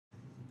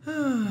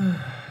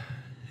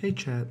Hey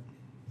chat,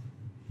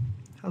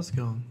 how's it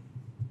going?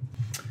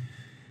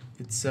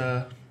 It's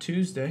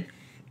Tuesday,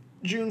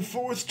 June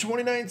 4th,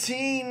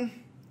 2019,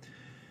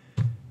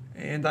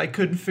 and I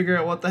couldn't figure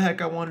out what the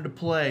heck I wanted to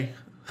play.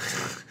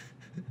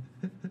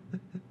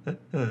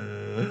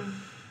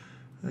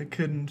 I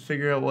couldn't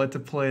figure out what to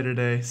play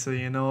today, so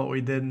you know what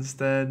we did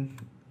instead?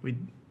 We're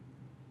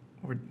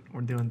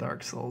doing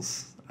Dark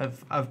Souls.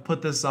 I've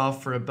put this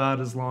off for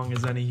about as long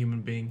as any human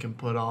being can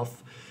put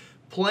off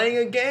playing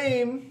a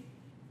game.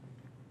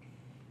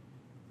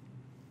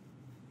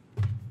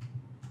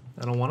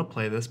 I don't want to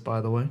play this,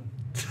 by the way.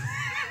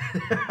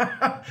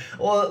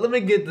 Well, let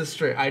me get this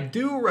straight. I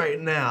do right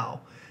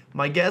now.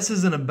 My guess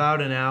is in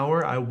about an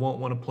hour, I won't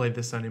want to play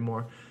this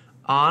anymore.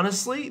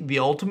 Honestly, the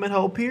ultimate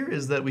hope here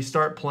is that we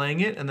start playing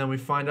it and then we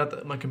find out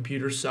that my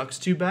computer sucks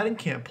too bad and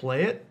can't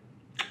play it.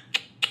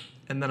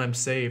 And then I'm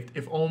saved.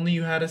 If only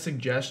you had a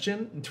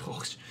suggestion.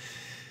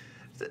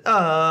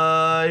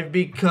 I've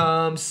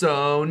become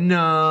so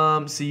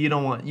numb. See, you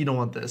don't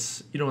want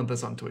this. You don't want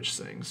this on Twitch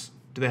Sings.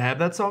 Do they have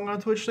that song on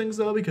Twitch Sings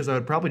though? Because I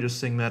would probably just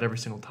sing that every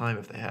single time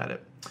if they had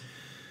it.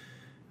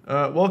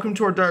 Welcome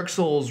to our Dark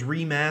Souls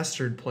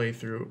Remastered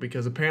playthrough,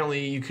 because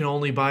apparently you can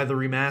only buy the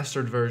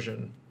remastered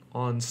version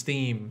on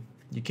Steam.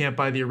 You can't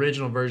buy the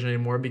original version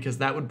anymore because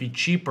that would be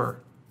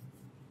cheaper.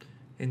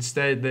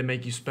 Instead, they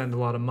make you spend a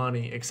lot of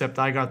money, except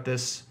I got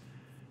this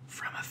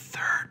from a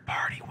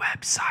third-party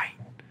website.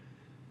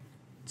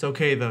 It's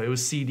okay though, it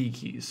was CD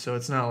keys, so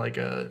it's not like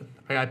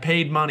I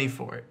paid money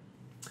for it.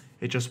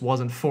 It just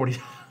wasn't $40,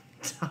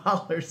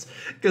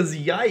 because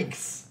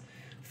yikes.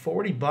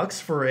 40 bucks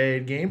for a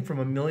game from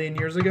a million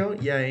years ago?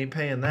 Yeah, I ain't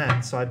paying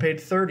that. So I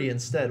paid 30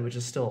 instead, which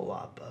is still a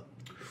lot, but.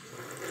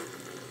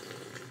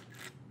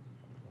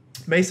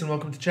 Mason,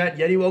 welcome to chat.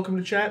 Yeti, welcome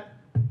to chat.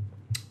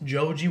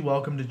 Joji,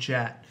 welcome to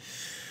chat.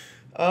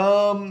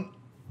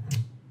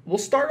 We'll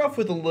start off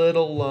with a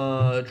little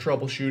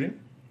troubleshooting,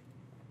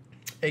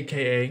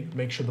 aka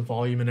make sure the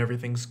volume and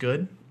everything's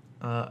good.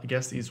 I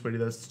guess the easiest way to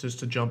do this is just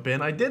to jump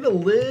in. I did a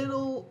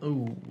little.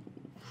 Ooh,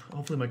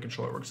 hopefully my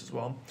controller works as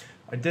well.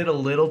 I did a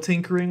little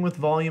tinkering with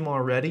volume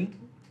already,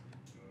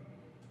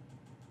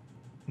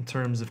 in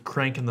terms of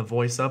cranking the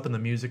voice up and the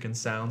music and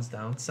sounds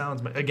down.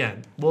 Sounds,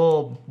 again,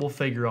 we'll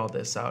figure all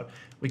this out.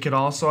 We could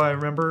also, I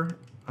remember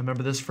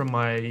this from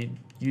my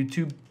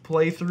YouTube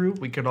playthrough.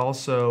 We could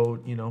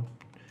also, you know,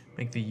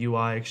 make the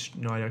UI.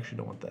 No, I actually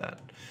don't want that.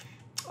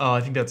 Oh,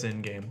 I think that's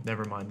in game.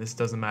 Never mind. This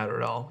doesn't matter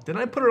at all.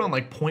 Didn't I put it on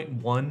like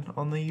 0.1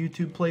 on the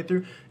YouTube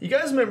playthrough? You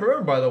guys may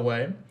remember, by the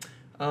way,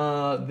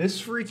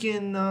 this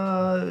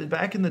freaking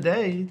back in the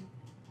day,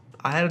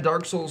 I had a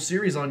Dark Souls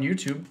series on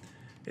YouTube.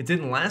 It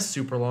didn't last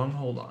super long.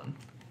 Hold on.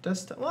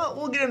 Desktop. Well,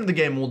 we'll get into the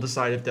game and we'll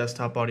decide if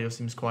desktop audio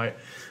seems quiet.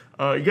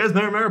 You guys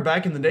may remember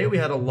back in the day we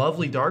had a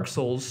lovely Dark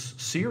Souls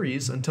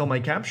series until my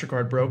capture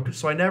card broke,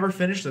 so I never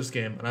finished this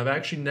game. And I've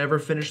actually never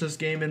finished this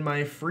game in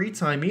my free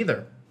time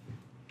either.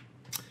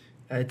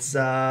 It's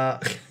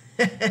not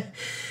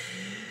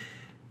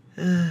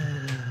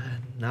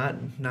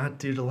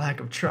due to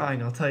lack of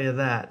trying, I'll tell you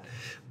that.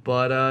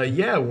 But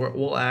yeah,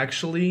 we'll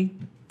actually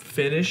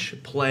finish,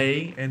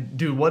 play, and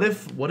dude, what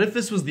if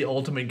this was the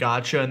ultimate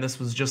gacha and this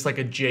was just like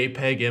a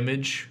JPEG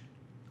image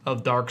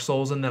of Dark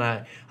Souls and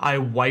then I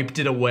wiped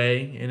it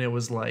away and it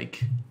was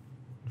like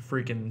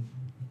freaking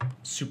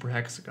Super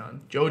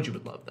Hexagon. Joji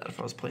would love that if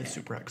I was playing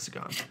Super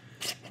Hexagon.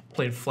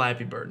 Playing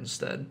Flappy Bird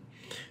instead.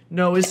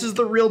 No, this is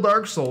the real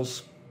Dark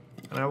Souls.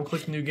 And I will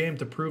click new game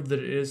to prove that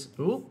it is.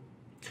 Ooh.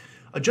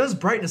 Adjust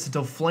brightness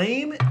until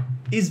flame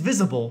is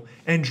visible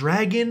and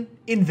dragon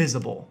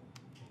invisible.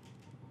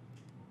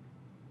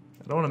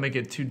 I don't want to make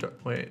it too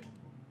dark. Wait.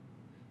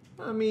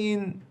 I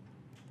mean,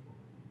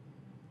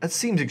 that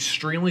seems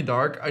extremely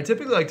dark. I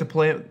typically like to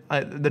play.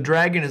 The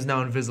dragon is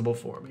now invisible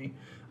for me.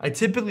 I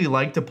typically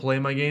like to play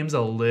my games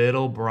a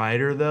little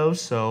brighter though,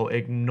 so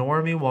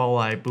ignore me while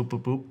I boop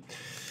boop boop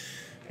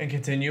and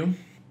continue.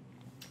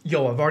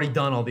 Yo, I've already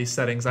done all these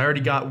settings. I already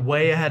got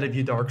way ahead of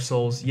you, Dark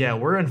Souls. Yeah,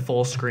 we're in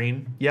full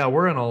screen. Yeah,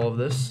 we're in all of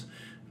this.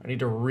 I need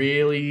to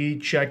really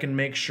check and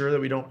make sure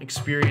that we don't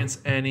experience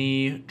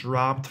any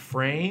dropped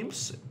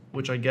frames,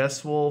 which I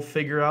guess we'll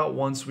figure out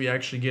once we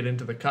actually get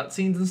into the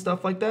cutscenes and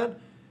stuff like that.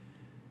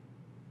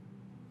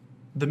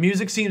 The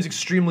music seems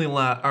extremely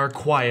loud, or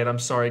quiet, I'm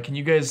sorry. Can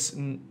you guys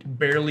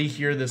barely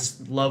hear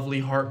this lovely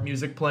harp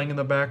music playing in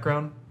the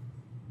background?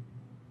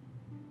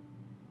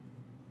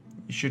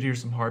 You should hear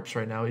some harps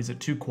right now. Is it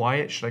too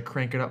quiet? Should I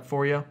crank it up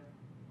for you?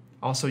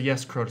 Also,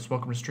 yes, Crotus,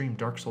 welcome to stream.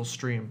 Dark Souls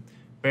stream.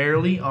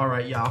 Barely?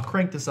 Alright, yeah, I'll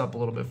crank this up a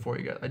little bit for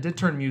you guys. I did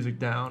turn music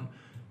down.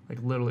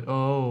 Like, literally.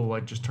 Oh,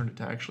 I just turned it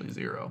to actually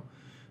 0.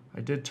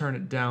 I did turn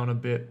it down a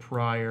bit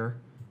prior.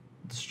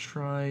 Let's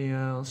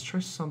try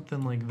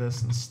something like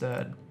this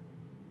instead.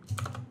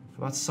 How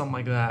about something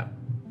like that?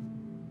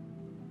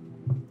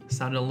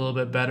 Sounded a little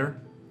bit better.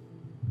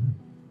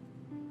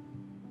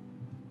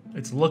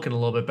 It's looking a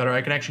little bit better.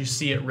 I can actually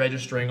see it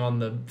registering on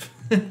the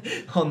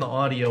on the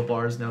audio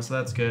bars now, so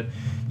that's good.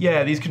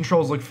 Yeah, these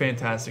controls look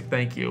fantastic.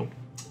 Thank you.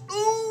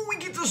 Ooh, we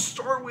get to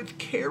start with with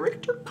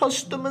character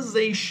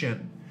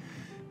customization.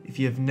 If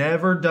you've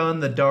never done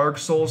the Dark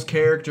Souls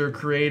character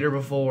creator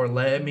before,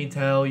 let me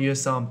tell you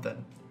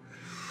something.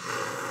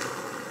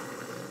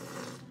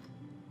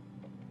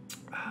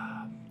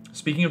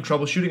 Speaking of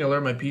troubleshooting, I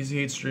learned my PC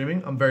hates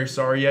streaming. I'm very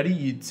sorry,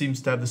 Yeti. It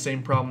seems to have the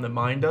same problem that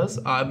mine does.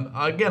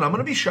 Again, I'm going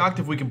to be shocked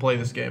if we can play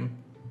this game.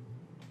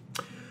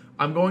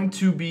 I'm going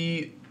to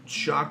be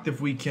shocked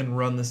if we can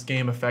run this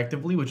game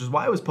effectively, which is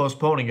why I was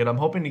postponing it. I'm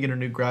hoping to get a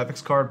new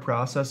graphics card,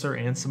 processor,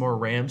 and some more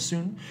RAM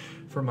soon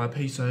for my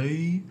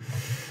PC.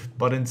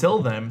 But until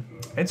then,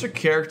 enter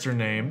character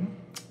name.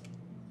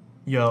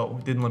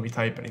 Yo, didn't let me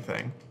type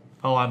anything.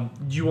 Oh,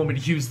 you want me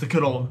to use the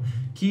good old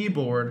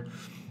keyboard?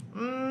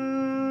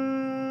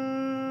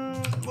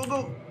 We'll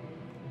go.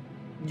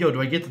 Yo, do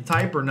I get to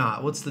type or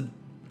not?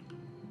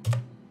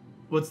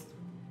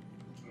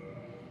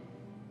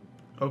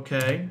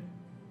 Okay.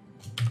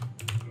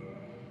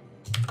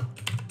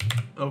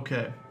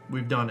 Okay,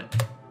 we've done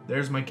it.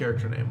 There's my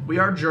character name. We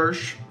are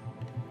Jersh.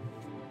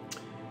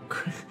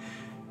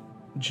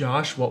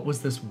 Josh, what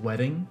was this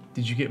wedding?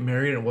 Did you get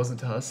married and it wasn't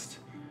Tust?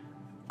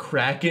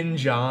 Kraken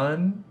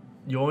John?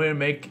 You want me to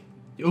make...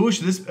 Ooh,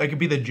 I could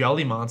be the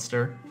Jelly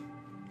Monster.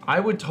 I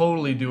would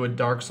totally do a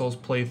Dark Souls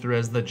playthrough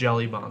as the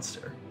Jelly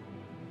Monster.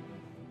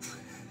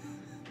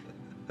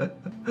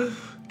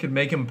 Could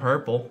make him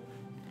purple.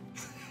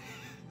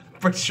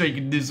 Pretty sure you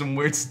can do some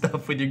weird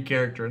stuff with your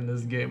character in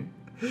this game.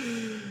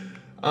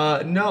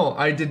 No,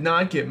 I did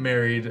not get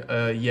married,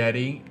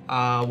 Yeti.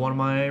 One of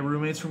my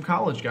roommates from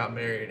college got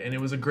married, and it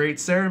was a great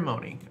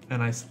ceremony.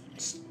 And I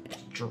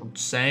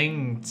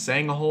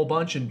sang a whole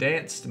bunch and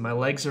danced, and my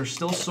legs are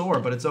still sore,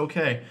 but it's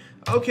okay.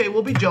 Okay,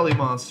 we'll be Jelly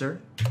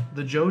Monster.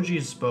 The Joji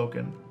is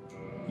spoken.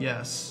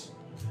 Yes.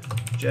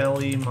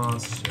 Jelly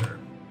Monster.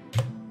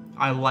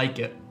 I like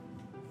it.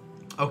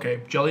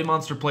 Okay, Jelly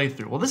Monster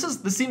playthrough. Well, this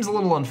seems a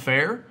little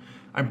unfair.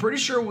 I'm pretty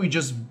sure we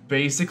just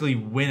basically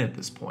win at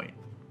this point.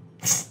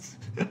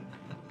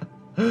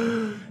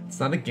 It's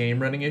not a game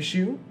running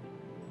issue.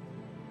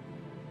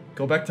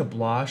 Go back to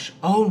Blosh.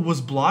 Oh,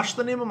 was Blosh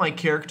the name of my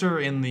character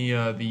in the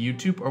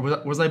YouTube, or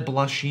was I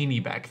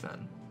Bloshini back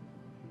then?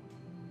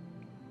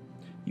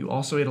 You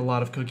also ate a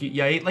lot of cookies.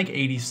 Yeah, I ate like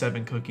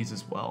 87 cookies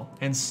as well,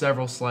 and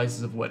several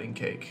slices of wedding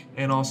cake,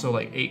 and also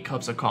like 8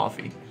 cups of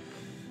coffee.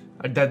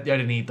 I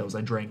didn't eat those.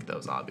 I drank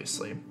those,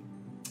 obviously.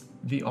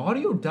 The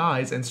audio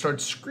dies and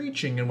starts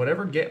screeching and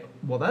whatever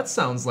well, that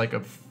sounds like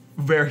a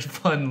very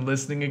fun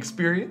listening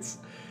experience.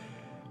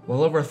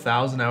 Well over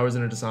 1,000 hours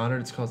in a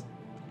Dishonored. It's called...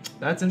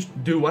 That's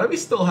interesting. Dude, why do we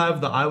still have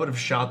the I would have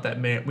shot that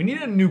man? We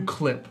need a new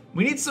clip.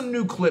 We need some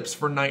new clips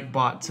for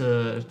Nightbot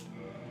to...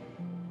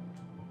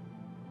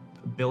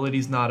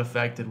 Abilities not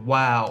affected.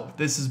 Wow,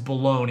 this is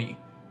baloney.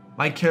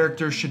 My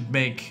character should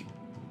make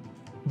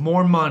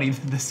more money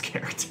than this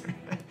character.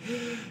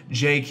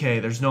 JK,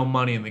 there's no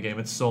money in the game.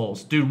 It's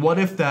souls. Dude, what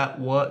if that...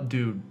 What?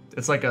 Dude,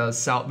 it's like a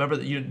South... Remember,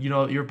 you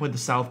know, you ever played the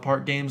South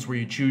Park games where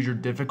you choose your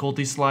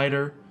difficulty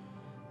slider?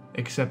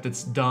 Except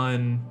it's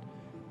done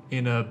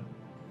in a...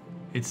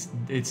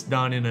 It's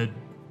done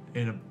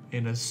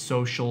in a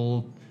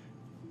social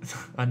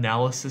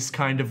analysis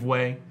kind of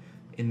way,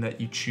 in that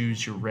you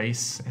choose your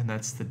race, and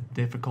that's the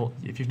difficult.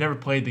 If you've never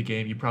played the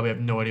game, you probably have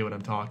no idea what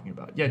I'm talking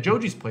about. Yeah,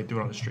 Joji's played through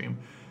it on the stream.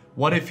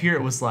 What if here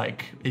it was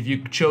like, if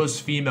you chose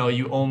female,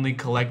 you only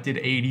collected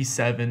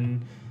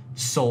 87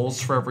 souls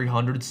for every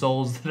 100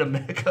 souls that a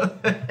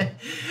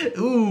mecha...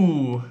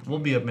 Ooh, we'll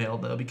be a male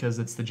though, because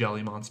it's the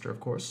Jelly Monster, of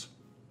course.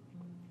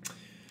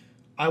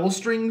 I will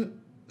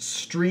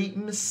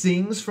stream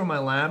sings from my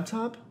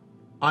laptop.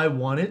 I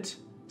want it.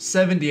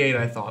 78,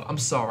 I thought. I'm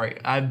sorry.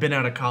 I've been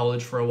out of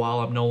college for a while.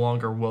 I'm no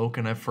longer woke,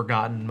 and I've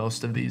forgotten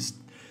most of these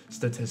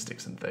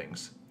statistics and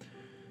things.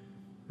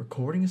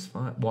 Recording is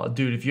fine. Well,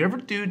 dude, if you ever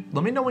do...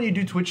 Let me know when you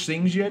do Twitch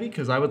Sings, Yeti,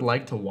 because I would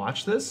like to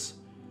watch this.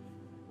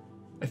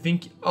 I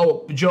think...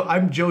 Oh,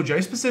 I'm Joji.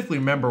 I specifically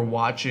remember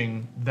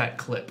watching that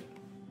clip.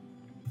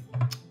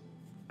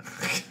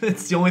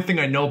 It's the only thing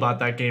I know about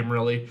that game,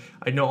 really.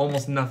 I know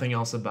almost nothing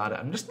else about it.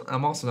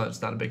 I'm also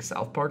just not a big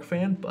South Park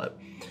fan, but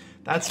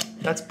that's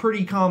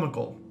pretty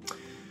comical.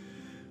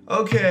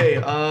 Okay,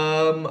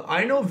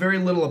 I know very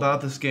little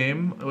about this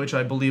game, which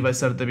I believe I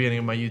said at the beginning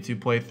of my YouTube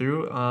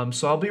playthrough.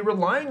 So I'll be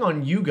relying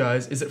on you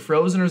guys. Is it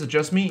frozen or is it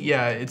just me?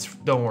 Yeah,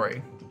 don't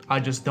worry. I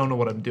just don't know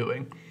what I'm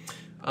doing.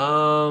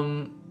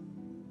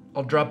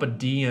 I'll drop a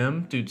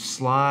DM. Dude,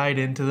 slide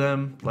into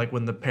them like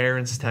when the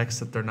parents text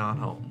that they're not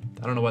home.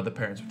 I don't know why the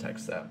parents would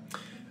text that.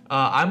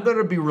 I'm going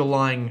to be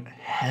relying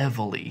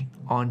heavily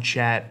on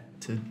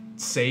chat to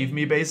save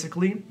me,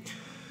 basically.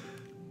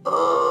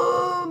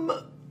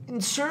 In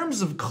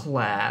terms of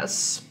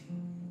class,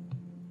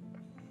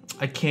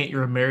 I can't.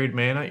 You're a married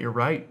man. You're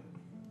right.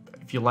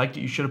 If you liked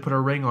it, you should have put a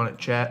ring on it,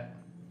 chat.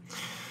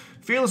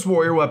 Fearless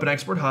warrior, weapon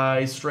expert,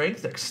 high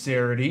strength,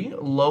 dexterity,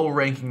 low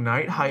ranking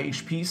knight, high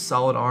HP,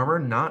 solid armor,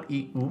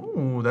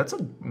 ooh, that's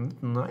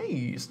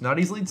nice. Not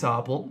easily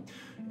toppled.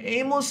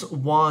 Aimless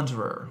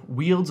wanderer,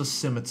 wields a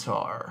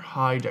scimitar,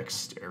 high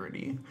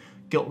dexterity.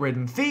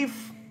 Guilt-ridden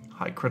thief,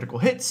 High critical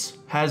hits.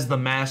 Has the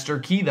master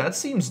key. That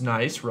seems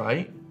nice,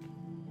 right?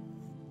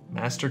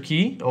 Master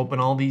key. Open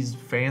all these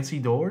fancy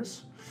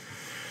doors.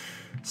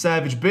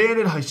 Savage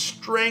Bandit. High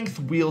strength.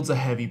 Wields a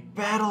heavy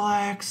battle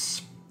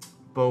axe.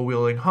 Bow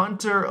wielding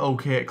hunter.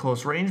 Okay at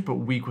close range, but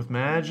weak with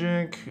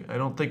magic. I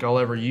don't think I'll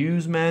ever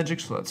use magic,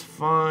 so that's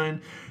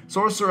fine.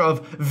 Sorcerer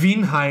of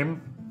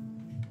Vinheim.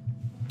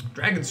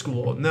 Dragon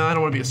School. No, I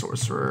don't want to be a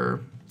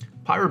sorcerer.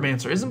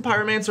 Pyromancer. Isn't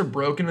Pyromancer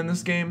broken in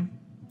this game?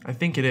 I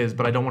think it is,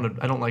 but I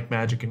don't like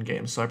magic in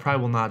games, so I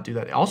probably will not do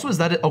that. Also, is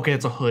that it? Okay,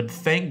 it's a hood.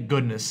 Thank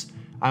goodness.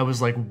 I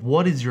was like,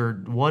 what is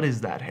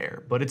that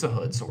hair? But it's a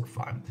hood, so we're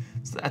fine.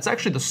 So that's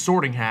actually the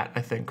sorting hat,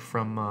 I think,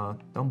 from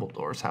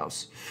Dumbledore's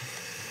house.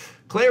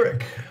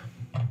 Cleric.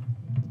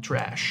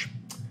 Trash.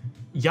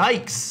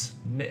 Yikes.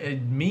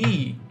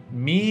 Me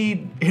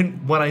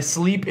when I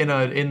sleep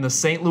in the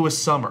St. Louis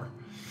summer.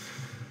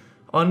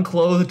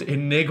 Unclothed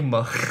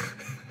Enigma.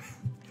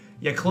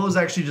 Yeah, clothes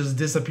actually just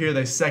disappear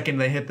the second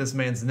they hit this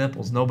man's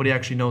nipples. Nobody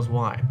actually knows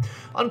why.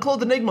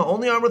 Unclothed Enigma,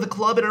 only armed with a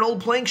club and an old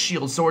plank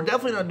shield, so we're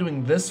definitely not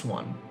doing this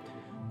one.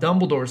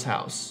 Dumbledore's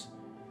house.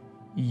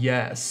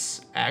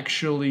 Yes,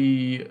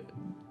 actually,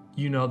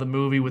 you know the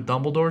movie with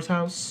Dumbledore's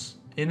house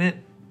in it?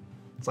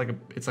 It's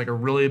like a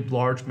really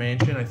large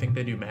mansion. I think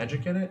they do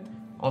magic in it.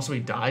 Also, he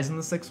dies in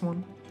the 6th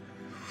one.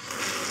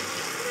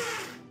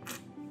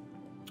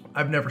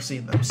 I've never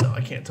seen them, so I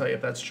can't tell you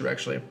if that's true,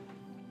 actually.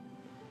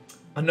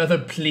 Another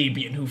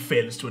plebeian who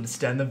fails to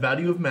understand the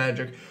value of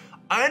magic.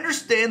 I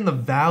understand the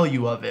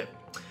value of it,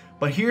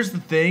 but here's the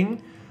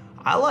thing.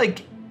 I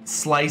like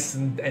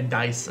slicing and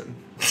dicing.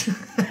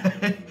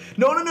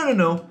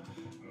 No.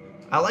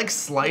 I like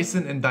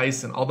slicing and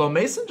dicing. Although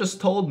Mason just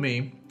told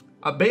me,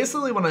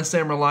 basically when I say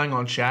I'm relying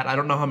on chat, I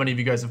don't know how many of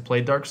you guys have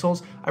played Dark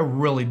Souls. I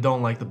really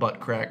don't like the butt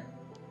crack.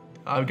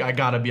 I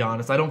gotta be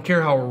honest. I don't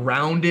care how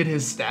rounded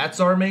his stats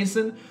are,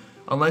 Mason.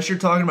 Unless you're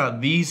talking about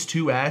these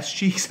two ass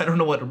cheeks, I don't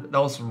know what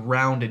else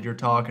rounded you're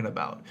talking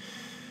about.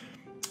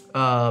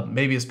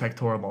 Maybe his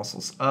pectoral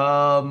muscles.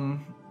 I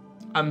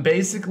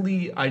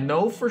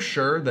know for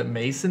sure that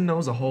Mason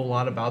knows a whole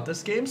lot about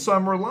this game, so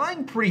I'm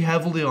relying pretty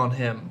heavily on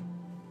him.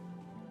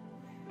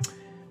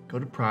 Go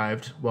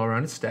deprived,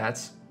 well-rounded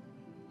stats.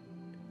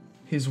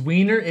 His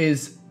wiener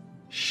is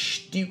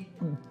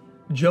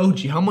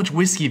Joji, how much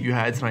whiskey have you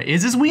had tonight?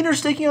 Is his wiener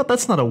sticking out?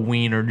 That's not a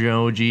wiener,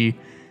 Joji.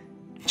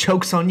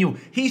 Joke's on you.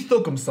 He's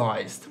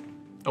circumcised.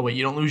 Oh wait,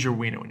 you don't lose your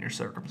wiener when you're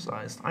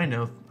circumcised. I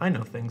know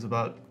things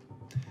about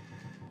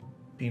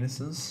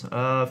penises.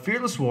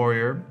 Fearless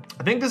Warrior.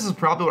 I think this is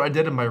probably what I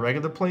did in my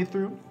regular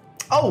playthrough.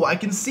 Oh, I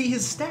can see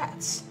his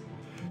stats.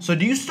 So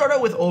do you start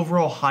out with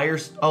overall higher...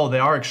 Oh, they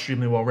are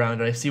extremely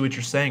well-rounded. I see what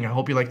you're saying. I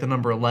hope you like the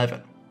number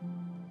 11.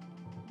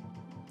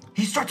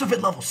 He starts off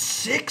at level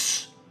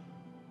 6?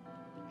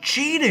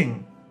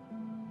 Cheating.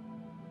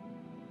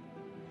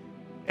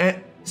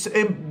 And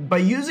by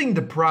using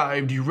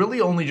deprived, you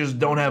really only just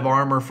don't have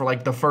armor for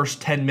like the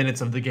first 10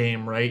 minutes of the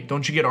game, right?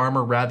 Don't you get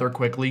armor rather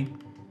quickly?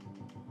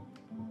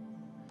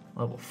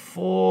 Level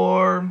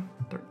 4,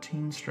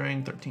 13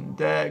 strength, 13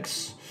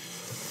 dex.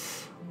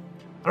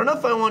 I don't know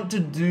if I want to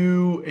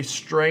do a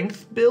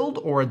strength build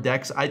or a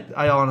dex.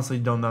 I honestly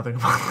know nothing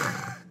about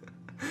that.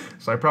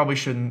 So I probably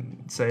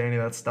shouldn't say any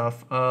of that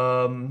stuff.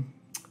 I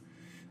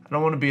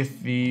don't want to be a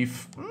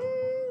thief.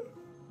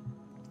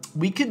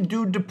 We could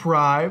do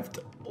deprived.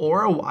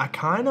 Or I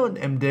kind of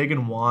am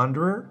digging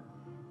Wanderer.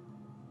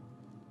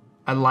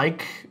 I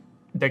like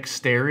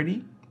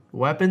dexterity.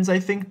 Weapons, I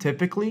think,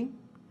 typically.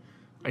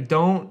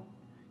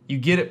 You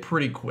get it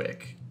pretty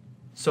quick.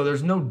 So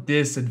there's no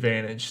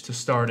disadvantage to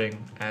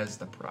starting as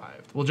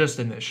deprived. Well, just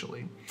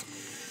initially.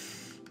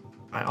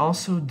 I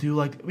also do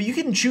like, you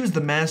can choose the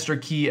master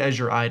key as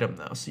your item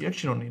though. So you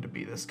actually don't need to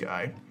be this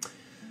guy.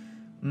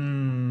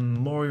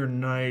 Warrior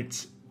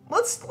Knight.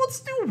 Let's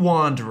do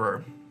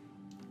Wanderer.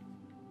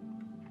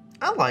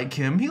 I like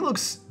him. He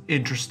looks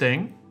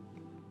interesting.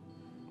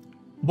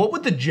 What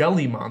would the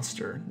jelly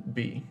monster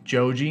be,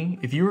 Joji?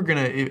 If you were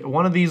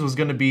one of these was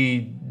gonna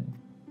be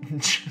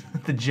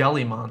the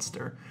jelly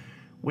monster.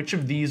 Which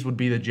of these would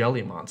be the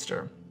jelly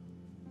monster?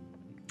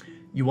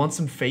 You want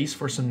some face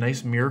for some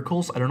nice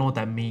miracles? I don't know what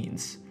that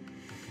means.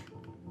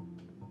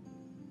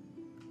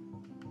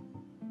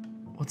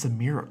 What's a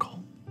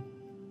miracle?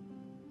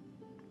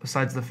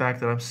 Besides the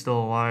fact that I'm still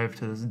alive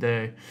to this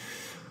day.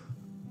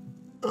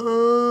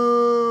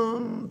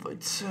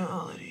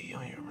 Vitality.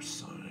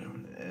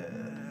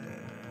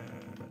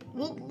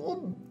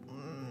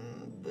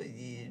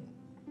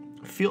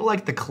 I feel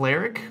like the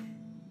cleric.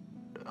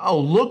 Oh,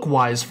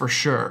 look-wise for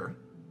sure.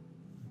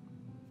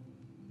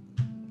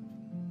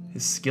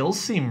 His skills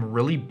seem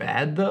really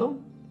bad though.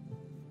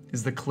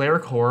 Is the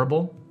cleric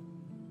horrible?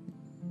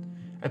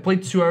 I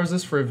played 2 hours of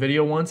this for a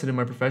video once, and in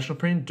my professional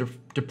opinion,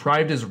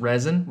 deprived as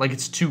resin. Like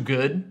it's too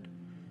good.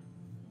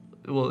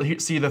 Well,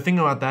 see, the thing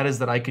about that is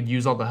that I could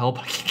use all the help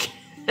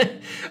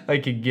I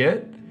could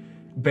get.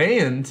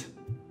 Banned.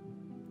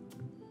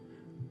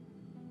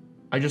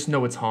 I just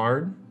know it's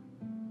hard.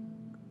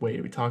 Wait,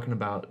 are we talking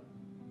about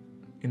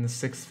in the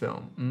 6th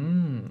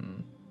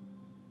film?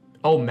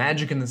 Oh,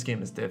 magic in this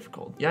game is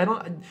difficult. Yeah,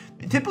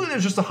 typically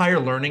there's just a higher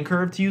learning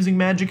curve to using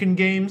magic in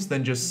games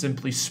than just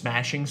simply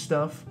smashing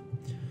stuff.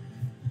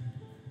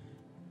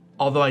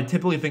 Although I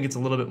typically think it's a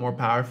little bit more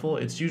powerful,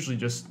 it's usually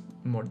just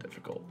more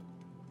difficult.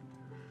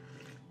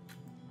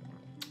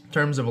 In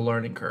terms of a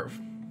learning curve.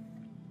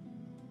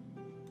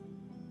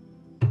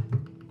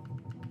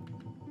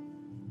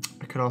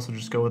 I could also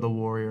just go with a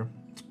warrior.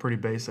 It's pretty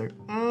basic.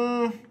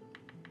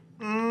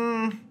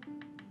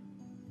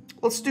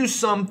 Let's do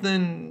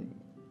something.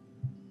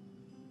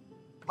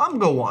 I'm gonna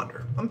go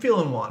wander. I'm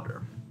feeling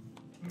wander.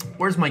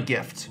 Where's my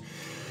gift?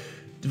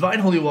 Divine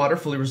Holy Water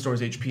fully restores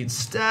HP and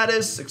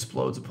status.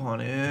 Explodes upon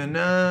it.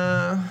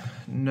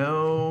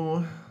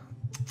 No.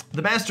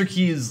 The Master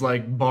Key is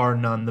like bar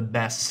none the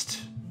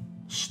best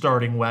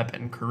starting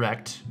weapon,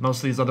 correct? Most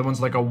of these other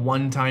ones like a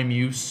one-time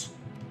use.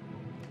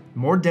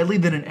 More deadly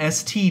than an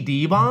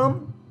STD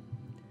bomb?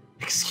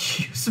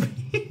 Excuse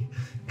me?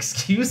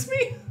 Excuse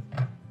me?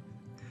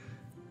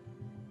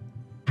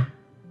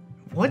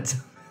 What?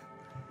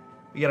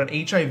 We got an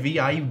HIV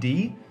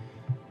IUD?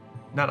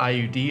 Not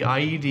IUD,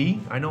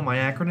 IED. I know my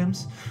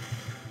acronyms.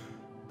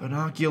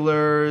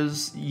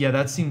 Binoculars. Yeah,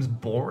 that seems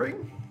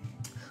boring.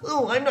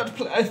 Oh, I'm not.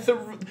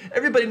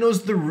 Everybody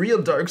knows the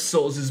real Dark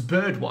Souls is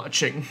bird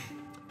watching.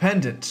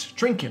 Pendant,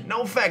 trinket,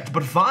 no effect,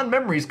 but fond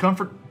memories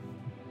comfort.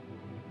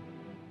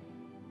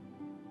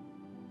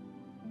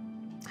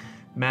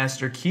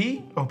 Master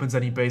Key opens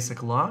any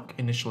basic lock.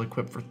 Initially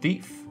equipped for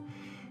thief.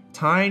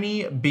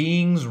 Tiny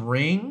Being's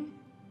Ring.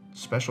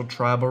 Special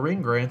tribal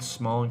ring grants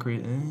small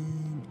increase.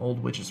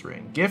 Old witch's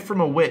ring. Gift from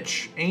a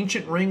witch.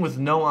 Ancient ring with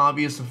no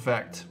obvious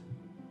effect.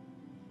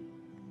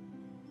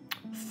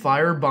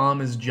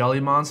 Firebomb is Jelly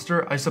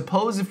Monster. I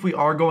suppose if we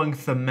are going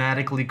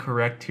thematically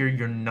correct here,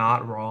 you're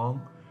not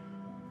wrong.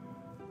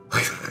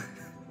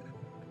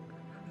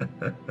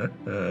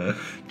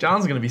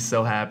 John's gonna be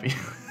so happy.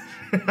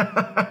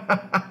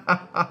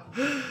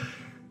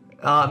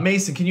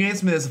 Mason, can you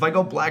answer me this? If I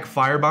go Black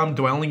Firebomb,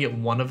 do I only get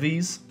one of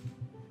these?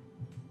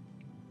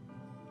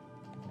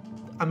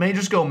 I may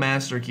just go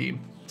Master Key.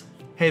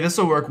 Hey, this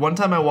will work. One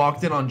time I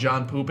walked in on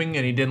John pooping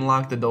and he didn't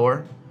lock the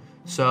door.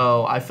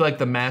 So I feel like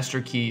the Master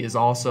Key is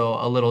also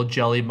a little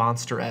Jelly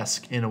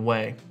Monster-esque in a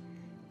way.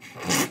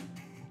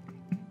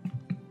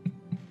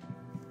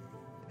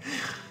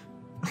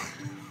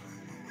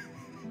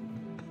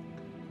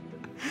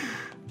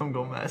 I'm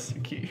going Master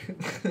Key.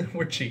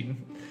 We're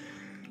cheating.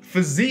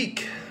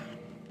 Physique.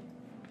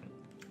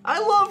 I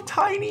love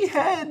tiny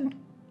head.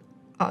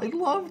 I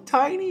love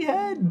tiny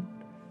head.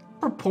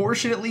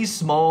 Proportionately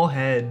small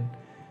head.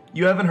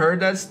 You haven't heard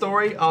that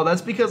story? Oh,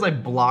 that's because I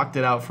blocked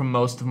it out from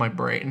most of my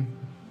brain.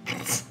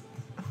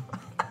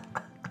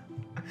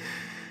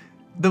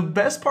 The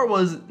best part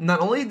was,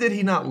 not only did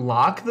he not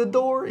lock the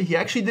door, he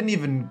actually didn't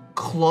even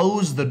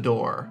close the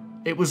door.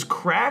 It was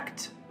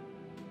cracked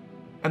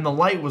and the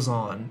light was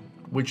on,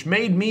 which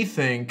made me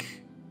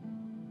think,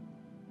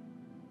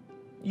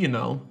 you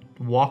know,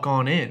 walk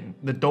on in.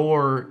 The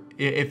door,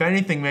 if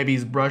anything, maybe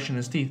he's brushing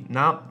his teeth.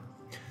 Nope.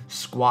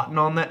 Squatting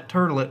on that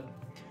turtlet.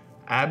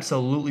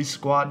 Absolutely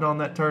squatting on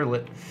that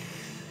turtlet.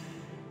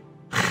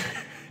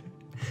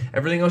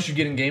 Everything else you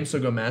get in game, so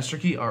go Master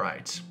Key. All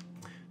right.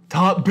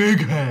 Top big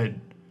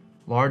head.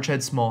 Large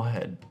head, small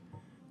head.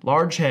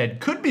 Large head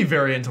could be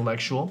very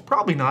intellectual.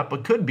 Probably not,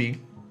 but could be.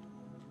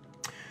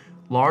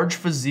 Large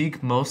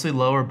physique, mostly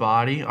lower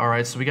body. All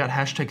right, so we got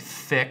hashtag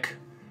thick.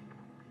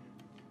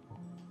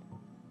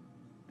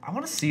 I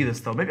want to see this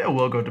though. Maybe I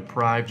will go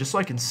deprived just so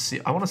I can see.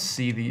 I want to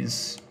see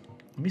these.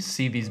 Let me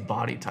see these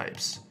body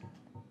types.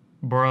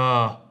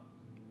 Bruh.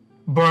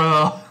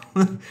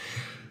 Bruh.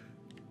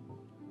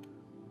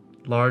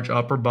 Large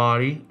upper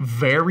body.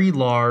 Very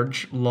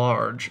large.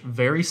 Large.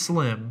 Very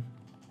slim.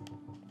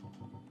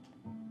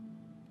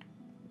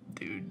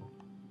 Dude.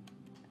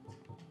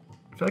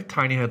 I feel like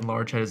tiny head and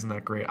large head isn't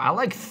that great. I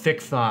like thick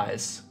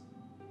thighs.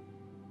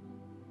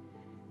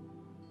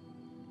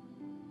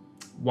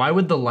 Why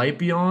would the light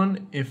be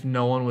on if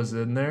no one was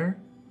in there?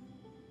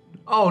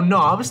 Oh, no,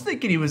 I was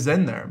thinking he was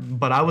in there,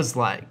 but I was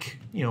like,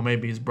 you know,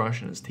 maybe he's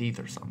brushing his teeth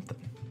or something.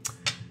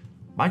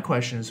 My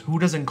question is, who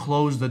doesn't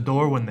close the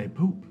door when they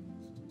poop?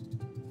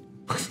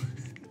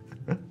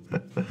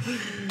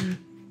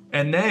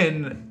 And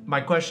then,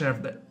 my question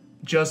after that,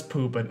 just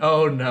pooping.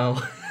 Oh,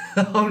 no.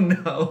 Oh,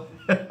 no.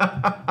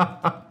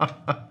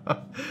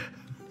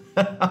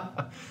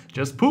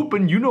 Just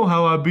pooping, you know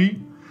how I be.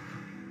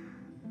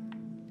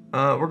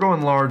 We're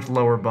going large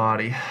lower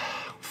body.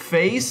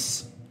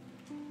 Face.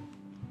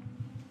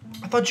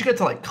 I thought you got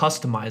to like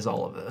customize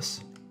all of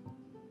this.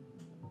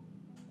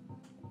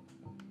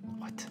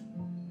 What?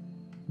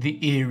 The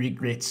eerie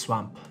great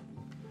swamp.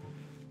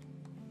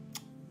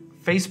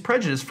 Face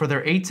prejudice for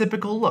their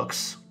atypical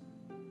looks.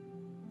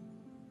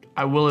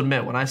 I will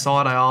admit, when I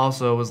saw it, I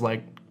also was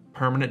like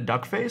permanent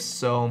duck face.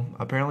 So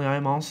apparently I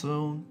am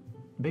also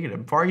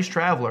bigoted. Far East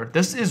Traveler.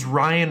 This is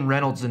Ryan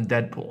Reynolds in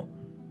Deadpool.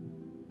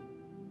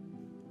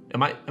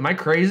 Am I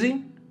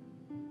crazy?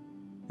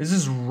 This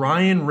is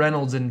Ryan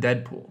Reynolds in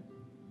Deadpool.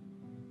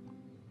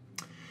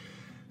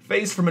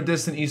 Face from a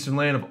distant eastern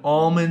land of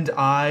almond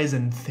eyes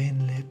and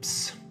thin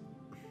lips.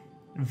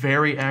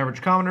 Very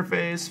average commoner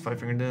face. 5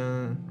 finger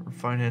down.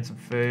 Refined handsome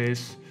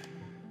face.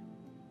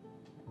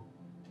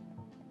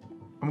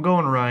 I'm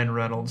going Ryan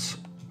Reynolds.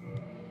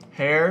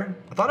 Hair.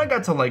 I thought I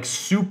got to like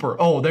super.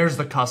 Oh, there's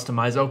the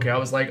customize. Okay, I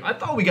was like, I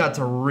thought we got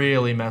to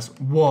really mess.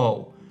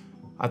 Whoa.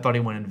 I thought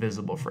he went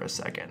invisible for a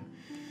second.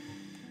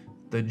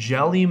 The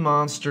Jelly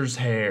Monster's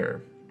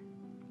hair.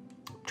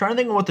 I'm trying to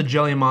think of what the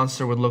Jelly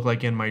Monster would look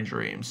like in my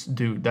dreams.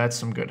 Dude, that's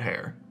some good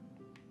hair.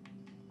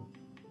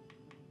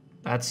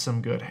 That's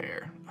some good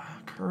hair.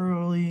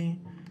 Curly.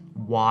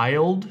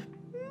 Wild.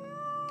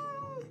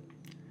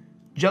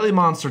 Jelly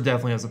Monster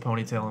definitely has a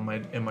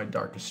ponytail in my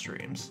darkest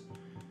dreams.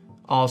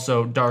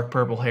 Also, dark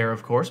purple hair,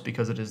 of course,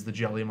 because it is the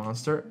Jelly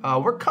Monster.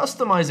 We're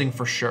customizing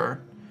for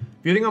sure.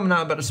 If you think I'm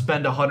not about to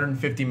spend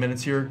 150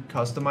 minutes here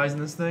customizing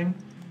this thing,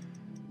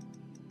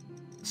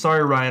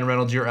 sorry, Ryan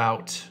Reynolds, you're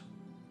out.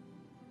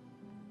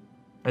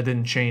 I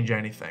didn't change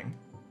anything.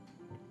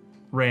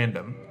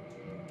 Random.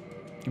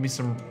 Give me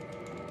some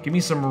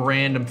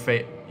random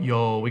face.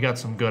 Yo, we got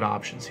some good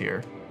options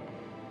here.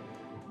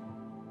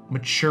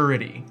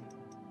 Maturity.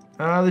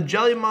 The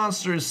Jelly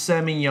Monster is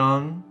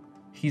semi-young.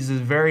 He's a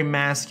very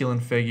masculine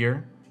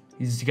figure.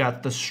 He's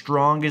got the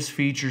strongest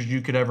features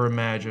you could ever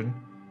imagine.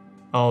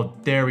 Oh,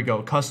 there we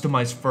go.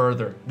 Customize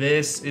further.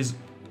 This is...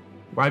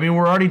 I mean,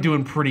 we're already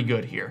doing pretty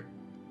good here.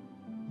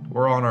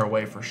 We're on our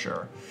way for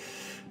sure.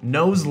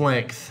 Nose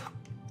length.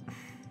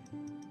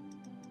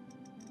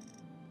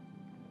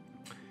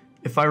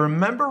 If I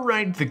remember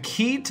right, the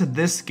key to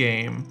this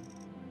game...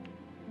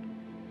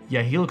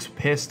 Yeah, he looks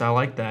pissed. I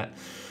like that.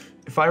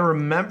 If I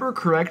remember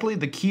correctly,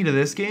 the key to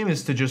this game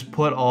is to just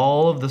put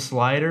all of the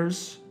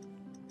sliders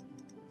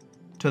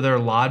to their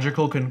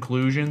logical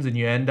conclusions and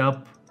you end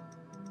up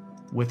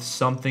with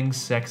something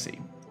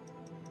sexy.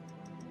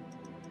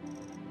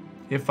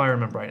 If I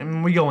remember right.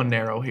 And we going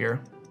narrow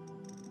here.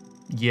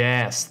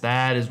 Yes,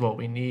 that is what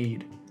we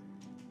need.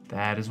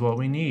 That is what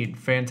we need.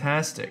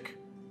 Fantastic.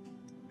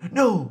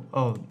 No!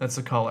 Oh, that's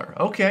the color.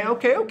 Okay.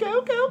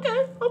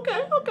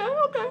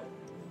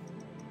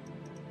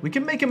 We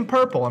can make him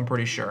purple, I'm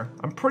pretty sure.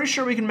 I'm pretty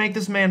sure we can make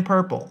this man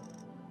purple.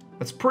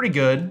 That's pretty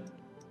good.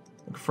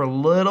 Look for a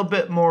little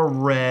bit more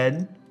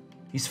red.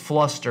 He's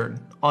flustered.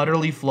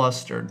 Utterly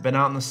flustered. Been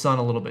out in the sun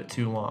a little bit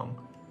too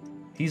long.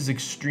 He's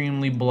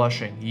extremely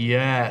blushing.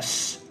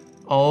 Yes.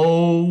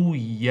 Oh,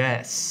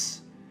 yes.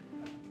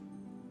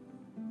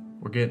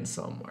 We're getting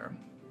somewhere.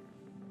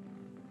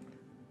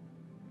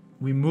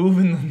 We move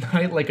in the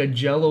night like a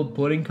Jell-O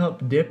pudding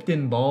cup dipped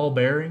in ball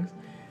bearings.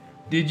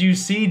 Did you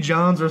see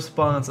John's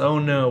response? Oh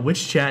no,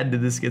 which chat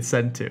did this get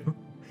sent to?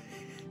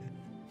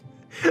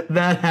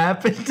 That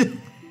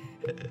happened?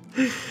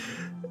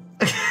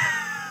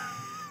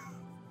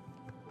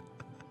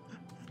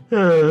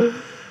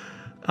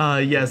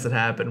 Yes, it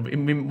happened.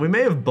 We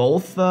may have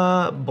both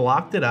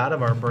blocked it out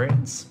of our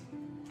brains.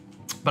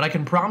 But I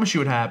can promise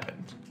you it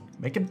happened.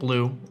 Make it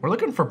blue. We're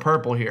looking for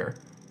purple here.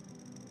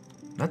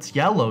 That's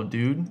yellow,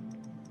 dude.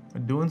 Am I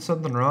doing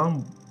something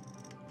wrong?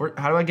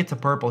 How do I get to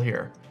purple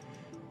here?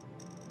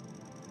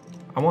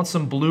 I want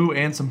some blue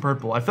and some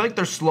purple. I feel like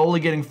they're slowly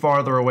getting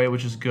farther away,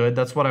 which is good.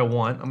 That's what I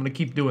want. I'm gonna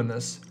keep doing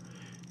this.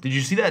 Did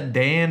you see that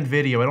Dan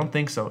video? I don't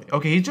think so.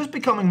 Okay, he's just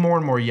becoming more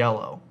and more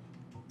yellow.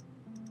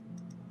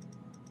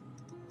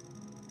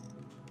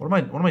 What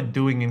am I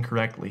doing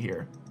incorrectly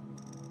here?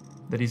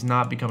 That he's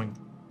not becoming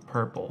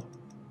purple.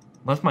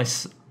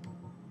 Unless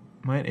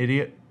am I an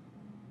idiot?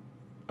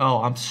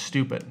 Oh, I'm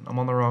stupid. I'm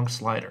on the wrong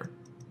slider.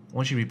 I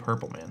want you to be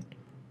purple, man.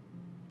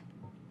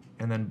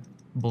 And then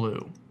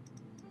blue.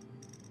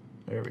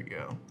 There we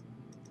go.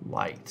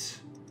 Light.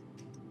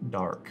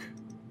 Dark.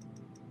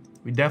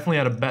 We definitely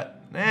had a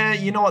bet.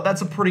 You know what?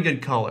 That's a pretty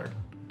good color.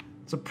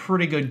 It's a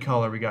pretty good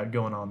color we got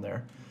going on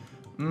there.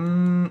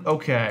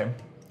 Okay.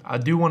 I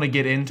do want to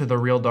get into the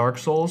real Dark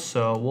Souls,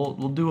 so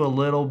we'll do a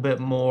little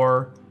bit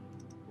more.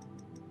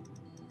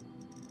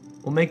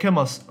 We'll make him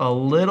a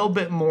little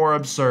bit more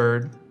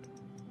absurd.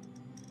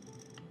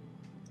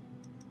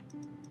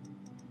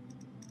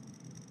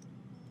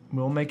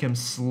 We'll make him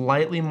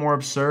slightly more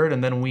absurd,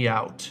 and then we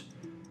out.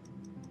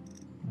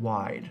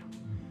 Wide.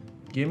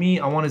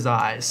 I want his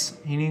eyes.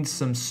 He needs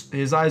some,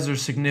 his eyes are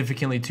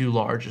significantly too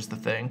large is the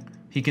thing.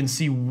 He can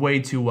see way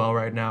too well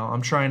right now.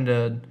 I'm trying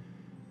to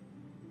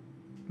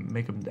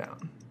make him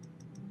down.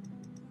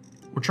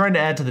 We're trying to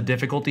add to the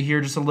difficulty here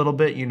just a little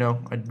bit, you know.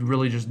 I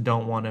really just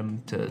don't want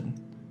him to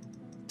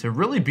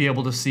really be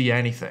able to see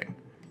anything.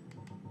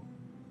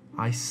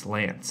 Eye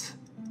slant.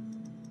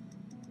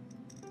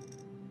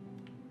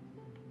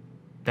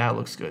 That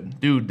looks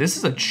good. Dude, this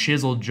is a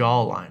chiseled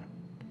jawline.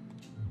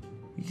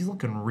 He's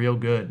looking real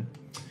good.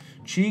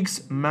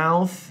 Cheeks,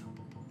 mouth,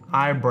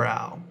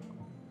 eyebrow.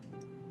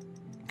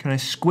 Can I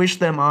squish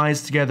them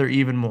eyes together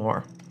even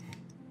more?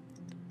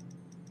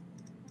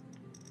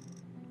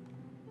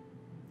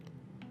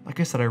 Like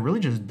I said, I really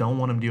just don't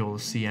want him to be able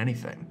to see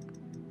anything.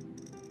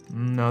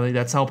 No,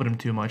 that's helping him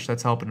too much.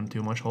 That's helping him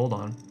too much. Hold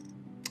on.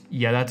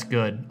 Yeah, that's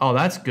good. Oh,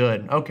 that's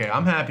good. Okay,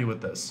 I'm happy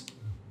with this.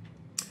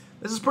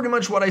 This is pretty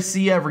much what I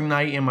see every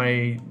night in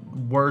my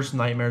worst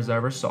nightmares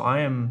ever, so I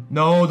am...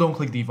 No, don't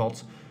click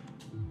defaults.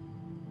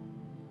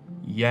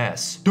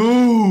 Yes.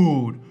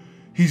 Dude!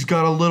 He's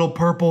got a little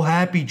purple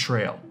happy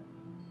trail.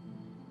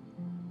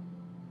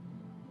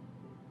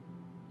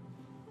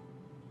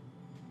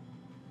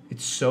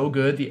 It's so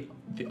good.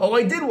 Oh,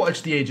 I did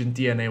watch the Agent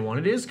DNA one.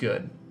 It is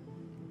good.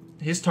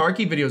 His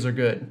Tarky videos are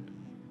good.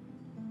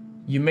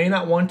 You may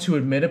not want to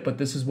admit it, but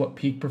this is what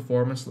peak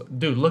performance...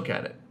 Dude, look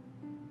at it.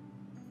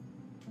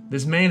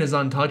 This man is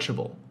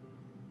untouchable.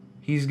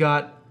 He's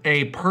got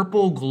a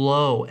purple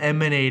glow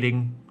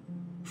emanating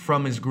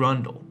from his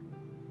grundle.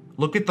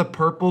 Look at the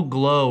purple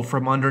glow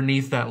from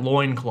underneath that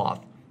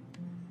loincloth.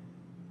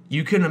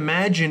 You can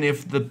imagine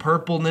if the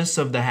purpleness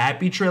of the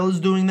happy trail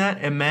is doing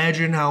that.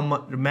 Imagine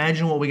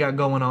what we got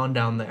going on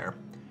down there.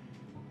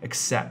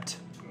 Accept.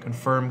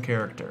 Confirm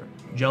character.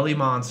 Jelly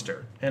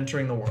monster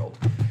entering the world.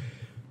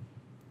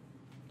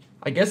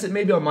 I guess it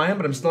may be on my end,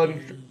 but I'm still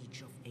having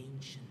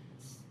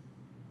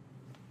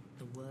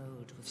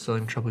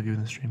trouble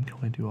viewing the stream. Can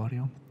only do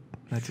audio.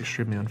 That's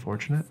extremely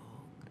unfortunate.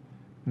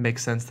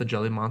 Makes sense the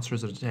jelly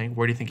monsters are a tank.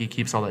 Where do you think he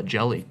keeps all that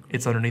jelly?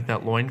 It's underneath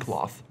that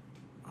loincloth.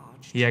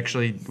 He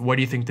actually, where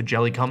do you think the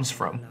jelly comes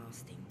from?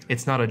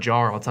 It's not a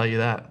jar, I'll tell you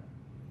that.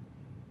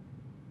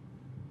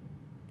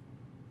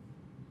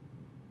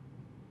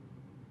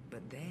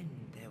 But then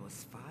there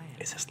was fire.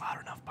 Is this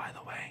loud enough, by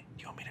the way?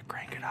 Do you want me to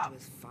crank it up?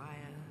 With fire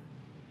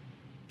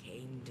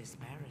came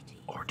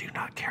disparity. Or do you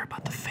not care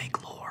about the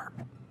fake lore?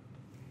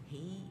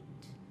 Heat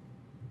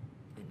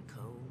and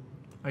cold.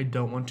 I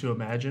don't want to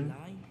imagine.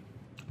 Light.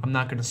 I'm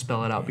not going to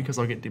spell it out because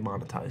I'll get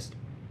demonetized.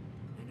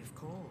 And of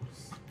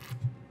course,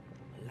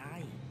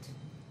 light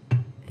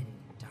and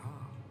dark.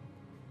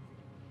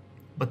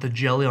 But the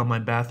jelly on my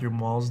bathroom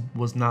walls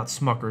was not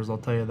Smucker's, I'll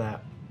tell you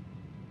that.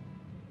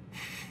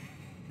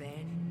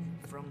 Then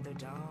from the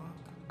dark,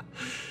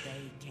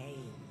 they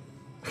came.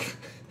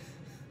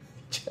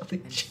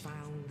 Jelly. And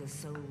found the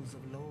souls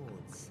of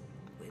lords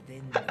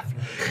within the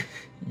flame.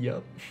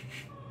 Yup.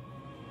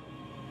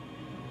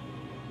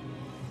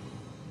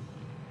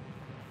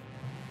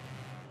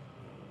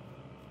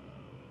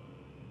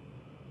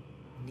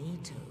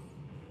 Nito,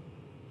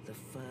 the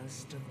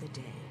first of the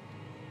dead.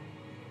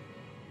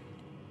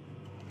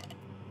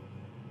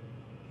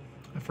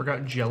 I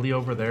forgot jelly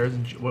over there.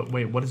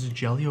 Wait, what is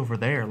jelly over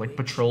there? Like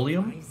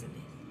petroleum?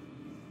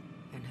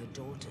 And her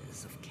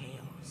daughters of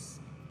chaos.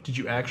 Did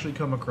you actually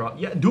come across?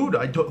 Yeah, dude,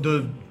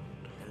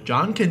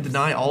 John can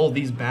deny all of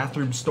these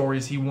bathroom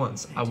stories he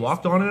wants. I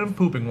walked on it and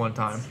pooping one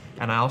time,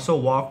 and I also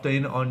walked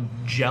in on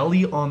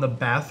jelly on the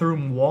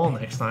bathroom wall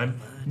next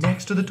time,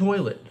 next to the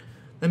toilet.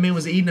 That man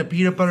was eating a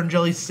peanut butter and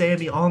jelly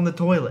sammy on the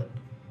toilet.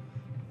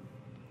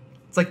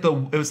 It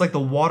was like the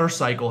water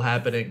cycle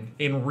happening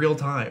in real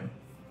time.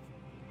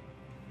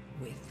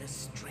 With the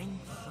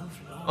strength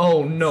of lords.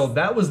 Oh no,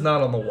 that was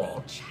not on the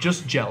wall.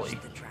 Just jelly.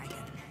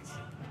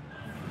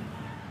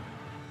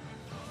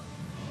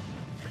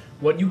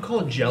 What you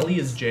call jelly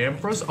is jam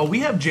for us? Oh, we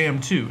have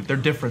jam too. They're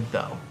different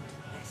though.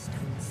 Their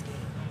stone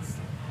scales.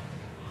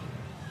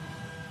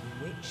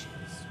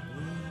 Witches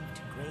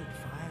weaved great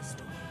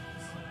firestorms.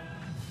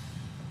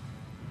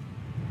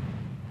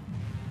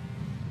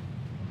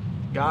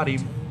 Got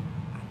him.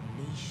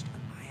 Unleashed a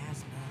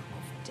miasma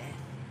of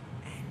death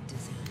and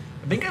disease.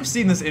 I think I've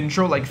seen this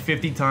intro like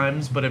 50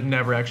 times, but have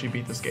never actually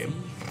beat this game.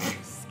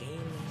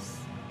 Scales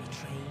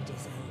betrayed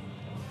his own,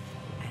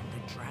 and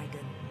the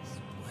dragons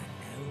were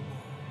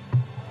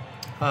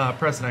no more.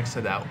 Press next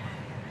to that.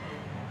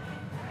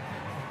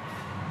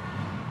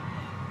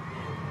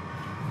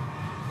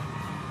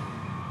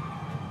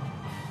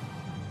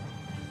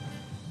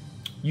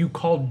 You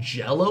call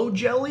Jello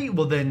jelly?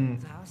 Well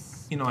then,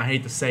 you know, I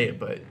hate to say it,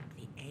 but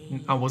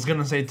I was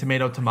gonna say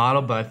tomato,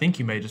 but I think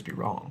you may just be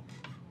wrong.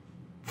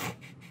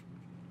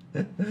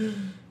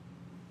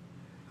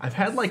 I've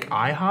had like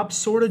IHOP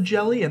sort of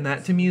jelly, and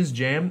that to me is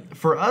jam.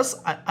 For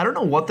us, I don't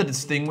know what the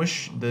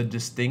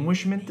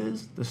distinguishment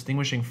is,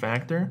 distinguishing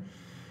factor.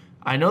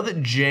 I know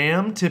that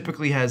jam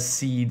typically has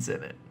seeds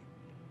in it,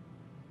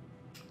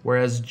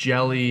 whereas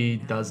jelly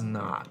does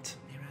not.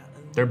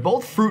 They're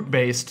both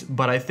fruit-based,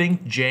 but I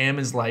think jam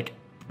is like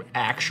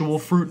actual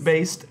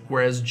fruit-based,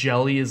 whereas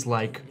jelly is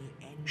like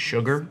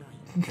sugar.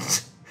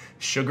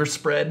 Sugar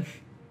spread.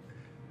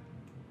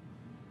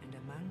 And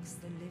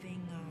amongst the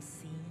living are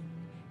seen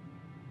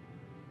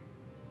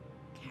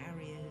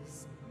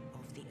carriers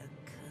of the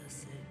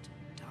accursed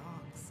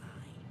dark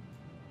side.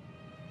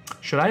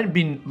 Should I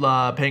be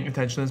paying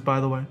attention to this, by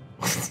the way?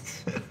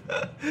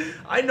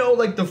 I know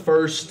like the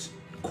first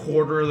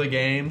quarter of the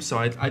game, so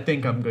I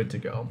think I'm good to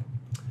go.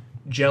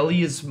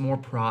 Jelly is more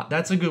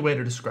that's a good way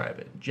to describe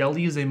it.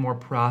 Jelly is a more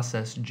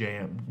processed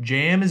jam.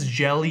 Jam is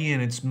jelly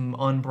in its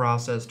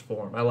unprocessed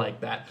form. I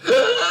like that.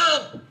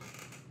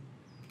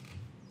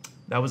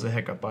 That was a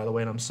hiccup, by the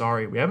way, and I'm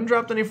sorry. We haven't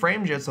dropped any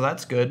frames yet, so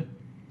that's good.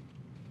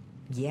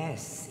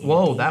 Yes.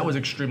 Whoa, indeed. that was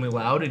extremely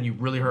loud, and you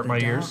really hurt my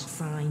ears. The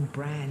dark sign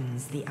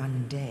brands the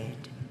undead.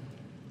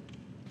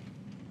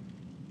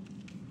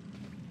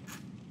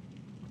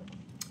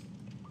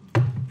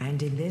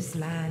 And in this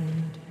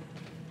land,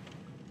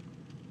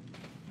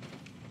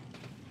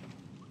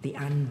 the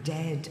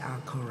undead are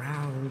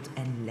corralled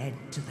and led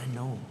to the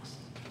north.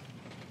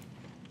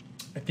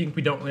 I think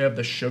we don't really have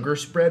the sugar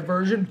spread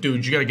version.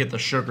 Dude, you gotta get the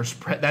sugar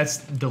spread. That's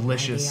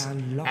delicious.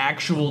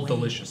 Actual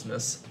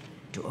deliciousness.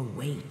 To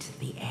await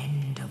the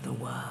end of the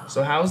world.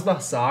 So how's the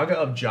saga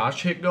of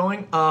Josh Hit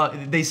going?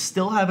 They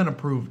still haven't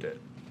approved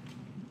it.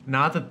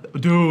 Not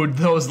that, dude,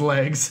 those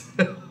legs.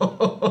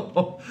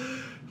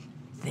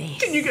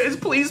 Can you guys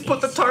please put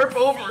the tarp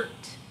over it?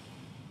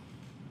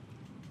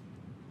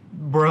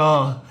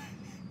 Bruh.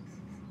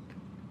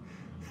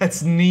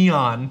 That's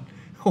neon.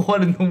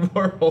 What in the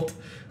world?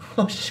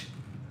 Oh,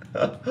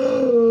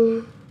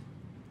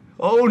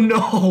 oh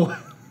no.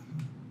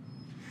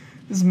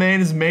 This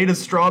man is made of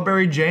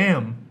strawberry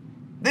jam.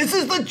 This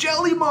is the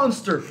jelly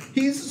monster.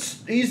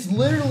 He's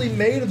literally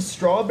made of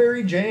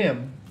strawberry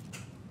jam.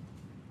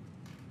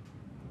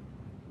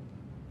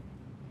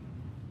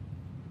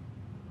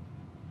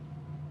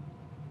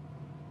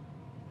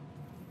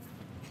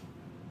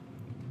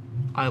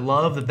 I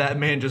love that that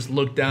man just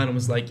looked down and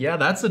was like, "Yeah,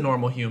 that's a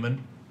normal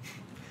human.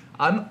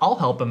 I'll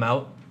help him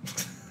out."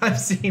 I've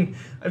seen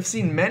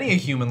many a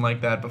human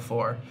like that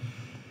before.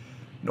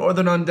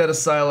 Northern Undead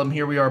Asylum,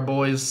 here we are,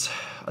 boys.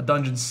 A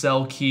dungeon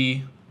cell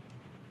key.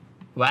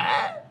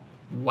 What?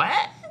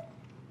 What?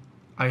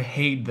 I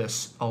hate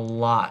this a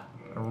lot.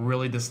 I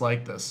really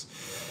dislike this.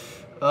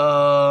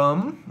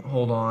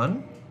 Hold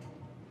on.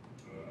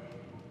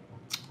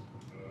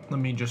 Let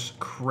me just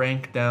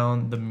crank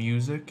down the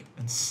music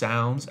and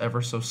sounds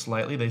ever so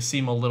slightly. They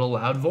seem a little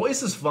loud.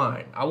 Voice is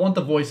fine. I want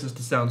the voices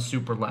to sound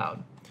super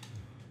loud.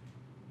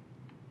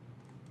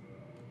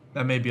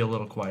 That may be a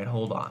little quiet.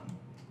 Hold on.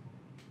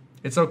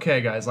 It's okay,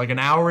 guys. Like an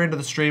hour into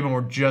the stream and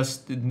we're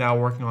just now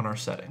working on our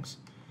settings.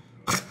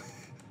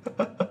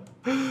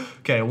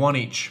 Okay, one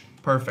each.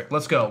 Perfect.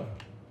 Let's go.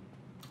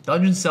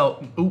 Dungeon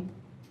cell. Oop.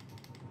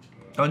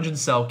 Dungeon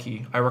cell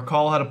key. I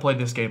recall how to play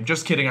this game.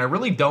 Just kidding. I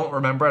really don't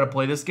remember how to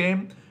play this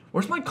game.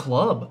 Where's my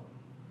club?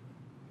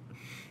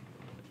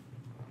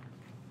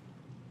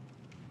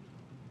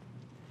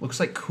 Looks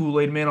like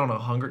Kool-Aid Man on a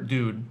hunger.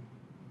 Dude.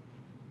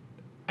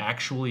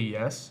 Actually,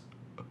 yes.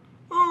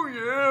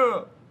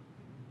 Oh,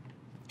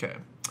 yeah. Okay.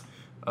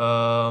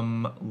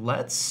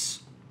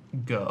 Let's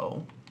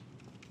go.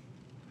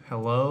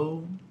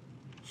 Hello,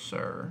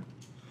 sir.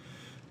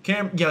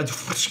 Yeah,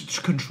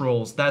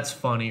 controls. That's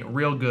funny.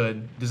 Real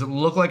good. Does it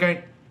look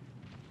like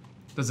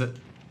does it...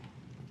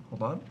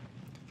 Hold on.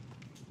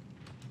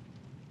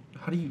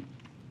 How do you...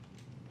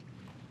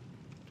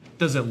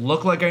 Does it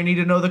look like I need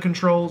to know the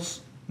controls?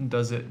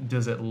 Does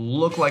it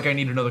look like I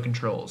need to know the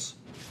controls?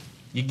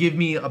 You give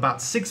me about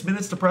 6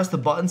 minutes to press the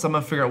buttons, I'm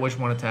gonna figure out which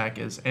one attack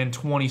is. And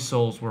 20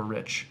 souls were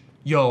rich.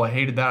 Yo, I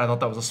hated that. I thought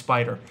that was a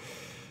spider.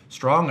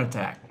 Strong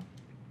attack.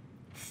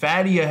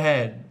 Fatty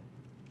ahead.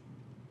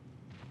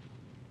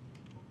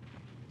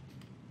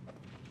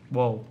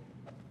 Whoa.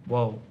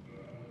 Whoa.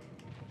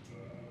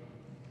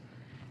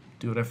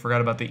 Dude, I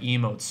forgot about the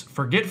emotes.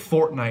 Forget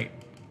Fortnite.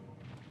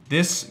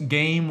 This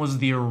game was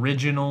the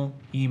original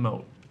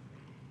emote.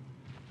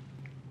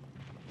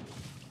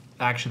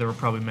 Actually, there were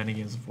probably many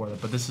games before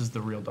that, but this is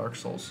the real Dark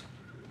Souls.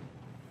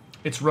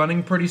 It's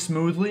running pretty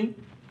smoothly.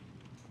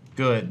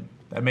 Good.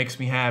 That makes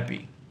me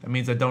happy. That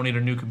means I don't need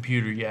a new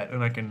computer yet,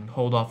 and I can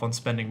hold off on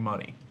spending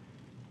money.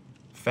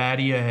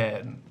 Fatty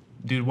ahead.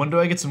 Dude, when do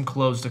I get some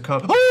clothes to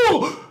cover?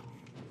 Oh!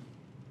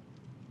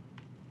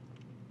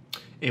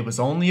 It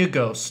was only a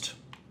ghost.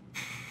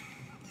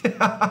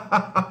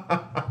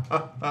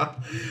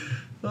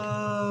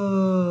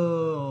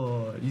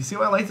 Oh, you see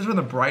why I like to turn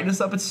the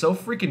brightness up? It's so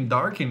freaking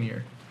dark in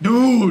here.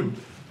 Dude!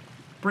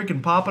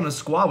 Freaking popping a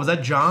squad. Was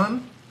that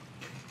John?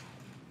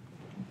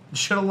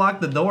 Should have locked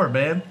the door,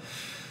 man.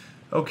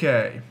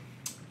 Okay.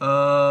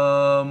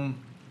 I'm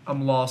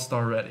lost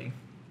already.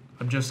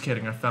 I'm just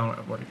kidding. I found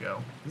where to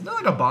go. Isn't there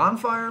like a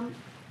bonfire? I'm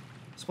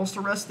supposed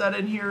to rest that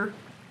in here?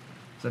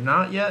 Is it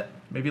not yet?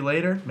 Maybe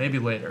later? Maybe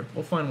later.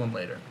 We'll find one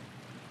later.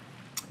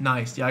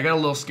 Nice. Yeah, I got a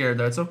little scared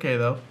there. It's okay,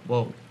 though.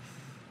 Whoa.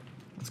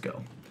 Let's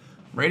go.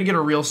 I'm ready to get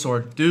a real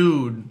sword.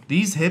 Dude,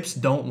 these hips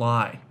don't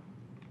lie.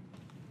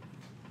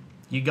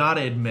 You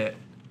gotta admit.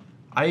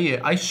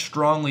 I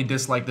strongly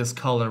dislike this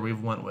color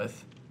we've went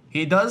with.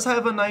 He does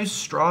have a nice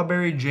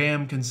strawberry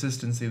jam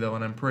consistency, though,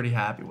 and I'm pretty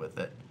happy with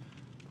it.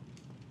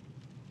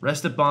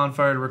 Rest at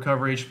bonfire to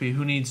recover HP.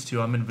 Who needs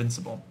to? I'm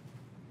invincible.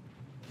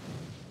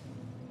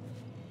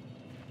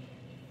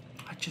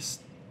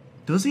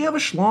 Does he have a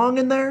schlong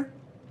in there?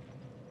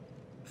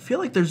 I feel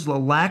like there's a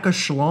lack of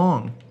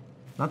schlong.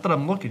 Not that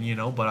I'm looking, you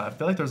know, but I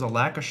feel like there's a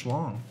lack of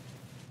schlong.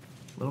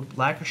 A little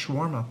lack of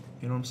shawarma.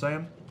 You know what I'm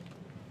saying?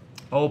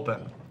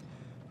 Open.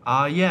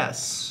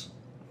 Yes.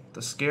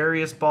 The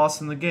scariest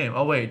boss in the game.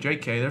 Oh, wait,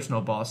 JK, there's no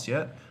boss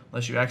yet.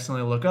 Unless you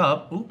accidentally look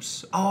up.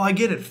 Oops. Oh, I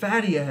get it.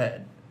 Fatty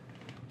ahead.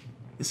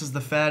 This is the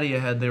fatty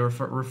ahead they were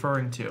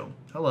referring to.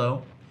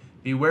 Hello.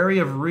 Be wary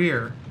of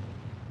rear.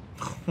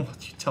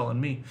 What you telling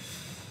me?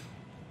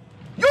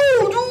 Yo,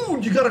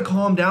 dude! You gotta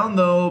calm down,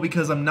 though,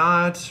 because I'm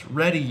not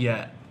ready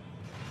yet.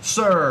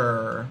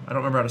 Sir! I don't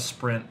remember how to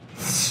sprint.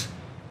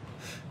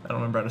 I don't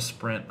remember how to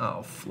sprint.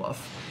 Oh,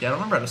 fluff. Yeah, I don't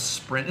remember how to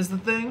sprint is the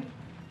thing.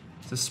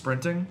 Is this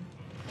sprinting?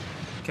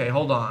 Okay,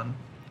 hold on.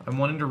 I'm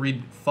wanting to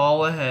read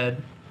fall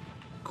ahead.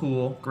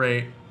 Cool,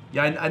 great.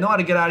 Yeah, I know how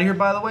to get out of here,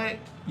 by the way.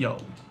 Yo,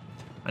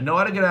 I know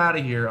how to get out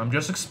of here. I'm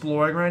just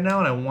exploring right now,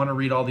 and I want to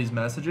read all these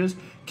messages.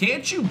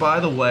 Can't you, by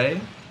the way,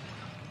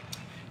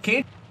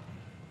 can't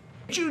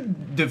you,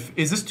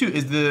 is this too,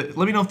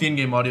 let me know if the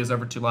in-game audio is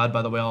ever too loud,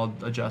 by the way, I'll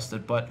adjust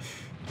it, but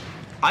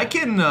I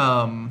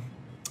can,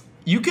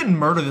 you can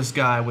murder this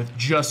guy with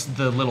just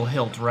the little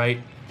hilt, right?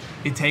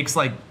 It takes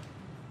like,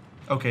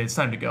 okay, it's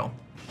time to go.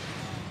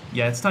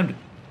 Yeah, it's time to,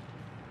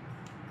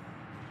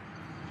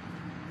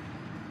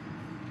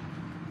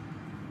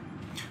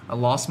 I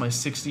lost my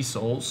 60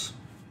 souls.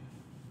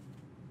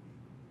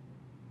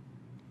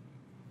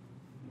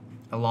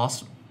 I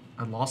lost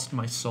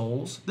my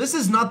souls. This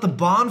is not the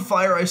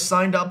bonfire I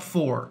signed up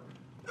for.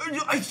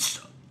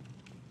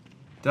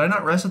 Did I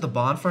not rest at the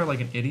bonfire like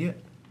an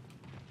idiot?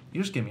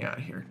 You just get me out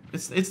of here.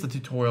 It's the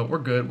tutorial. We're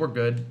good. We're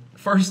good.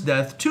 First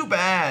death. Too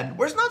bad.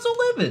 Where's Not So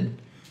Livid?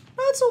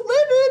 Not So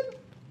Livid?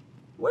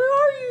 Where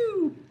are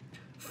you?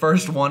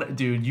 First one.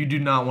 Dude, you do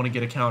not want to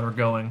get a counter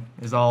going,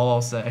 is all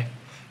I'll say.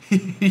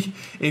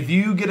 If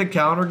you get a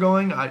counter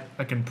going, I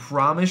can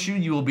promise you,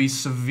 you will be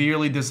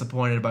severely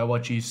disappointed by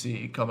what you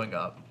see coming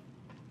up.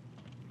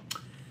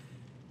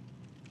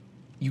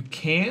 You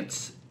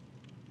can't.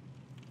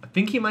 I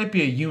think he might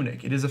be a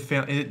eunuch. It is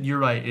a you're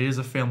right. It is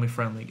a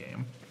family-friendly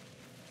game.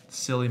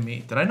 Silly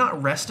me. Did I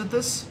not rest at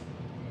this?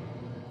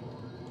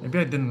 Maybe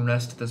I didn't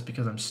rest at this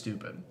because I'm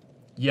stupid.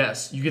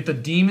 Yes, you get the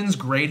Demon's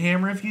Great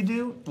Hammer if you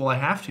do. Well, I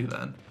have to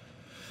then.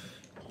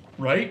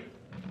 Right?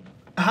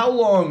 How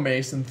long,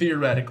 Mason,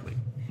 theoretically?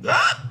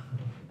 Ah!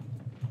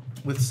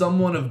 With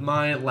someone of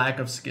my lack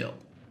of skill.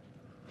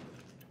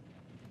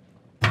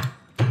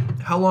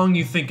 How long are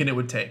you thinking it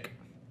would take?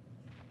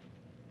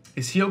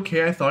 Is he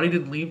okay? I thought he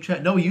didn't leave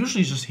chat. No,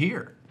 usually he's just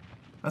here.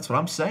 That's what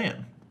I'm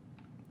saying.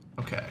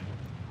 Okay.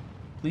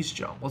 Please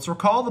jump. Let's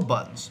recall the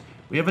buttons.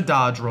 We have a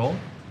dodge roll.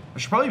 I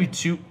should probably be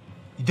two.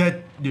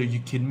 Are you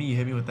kidding me? You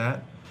hit me with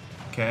that?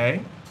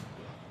 Okay.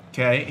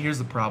 Okay, here's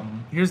the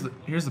problem. Here's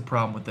the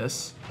problem with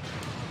this.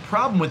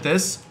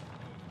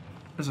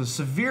 There's a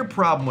severe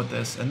problem with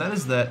this, and that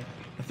is that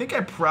I think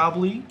I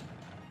probably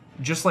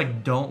just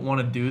like don't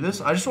want to do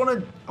this. I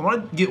want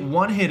to get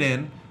one hit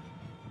in.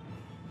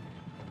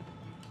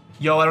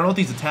 Yo, I don't know what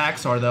these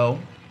attacks are though.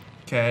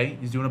 Okay,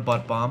 he's doing a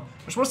butt bomb.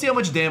 I just want to see how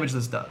much damage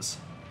this does.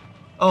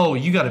 Oh,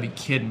 you gotta be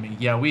kidding me.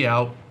 Yeah, we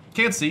out.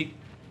 Can't see.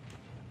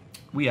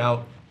 We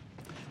out.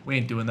 We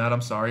ain't doing that,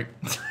 I'm sorry.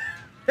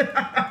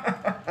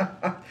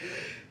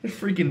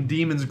 Freaking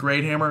Demon's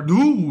Great Hammer.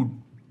 Dude!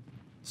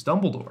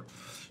 Stumbledore.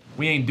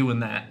 We ain't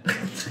doing that.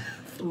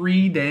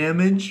 3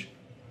 damage?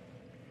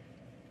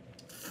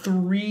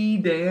 3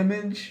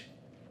 damage?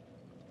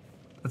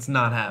 That's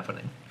not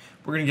happening.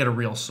 We're gonna get a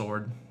real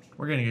sword.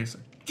 We're gonna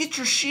get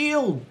your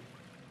shield!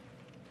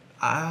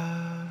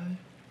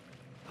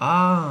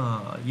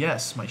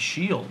 Yes, my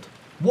shield.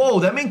 Whoa,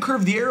 that main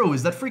curve the arrow,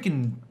 is that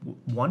freaking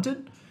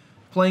wanted?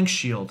 Playing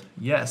shield.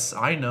 Yes,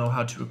 I know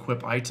how to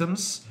equip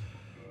items.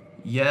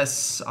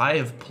 Yes, I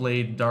have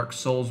played Dark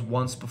Souls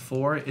once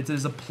before. It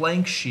is a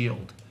plank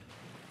shield.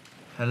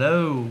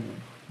 Hello.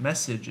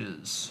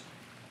 Messages.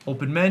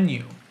 Open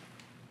menu.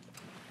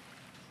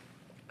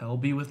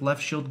 LB with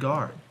left shield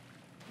guard.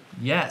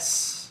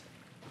 Yes.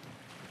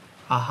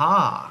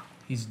 Aha.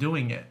 He's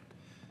doing it.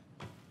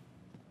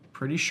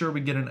 Pretty sure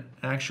we get an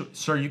actual...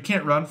 Sir, you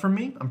can't run from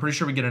me. I'm pretty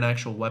sure we get an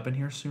actual weapon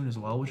here soon as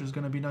well, which is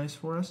going to be nice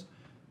for us.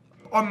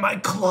 On my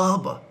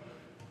club.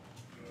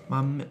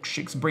 My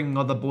milkshake's bringing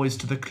all the boys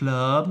to the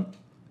club.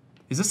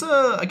 Is this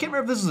a... I can't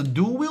remember if this is a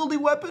dual-wieldy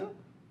weapon.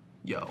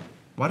 Yo.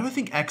 Why do I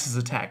think X is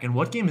attack? And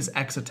what game is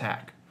X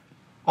attack?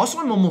 Also,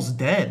 I'm almost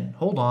dead.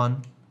 Hold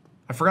on.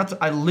 I forgot to...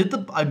 I lit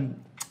the...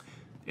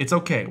 It's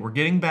okay. We're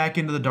getting back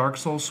into the Dark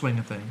Souls swing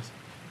of things.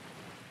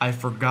 I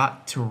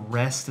forgot to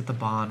rest at the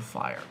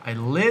bonfire. I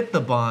lit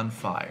the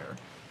bonfire.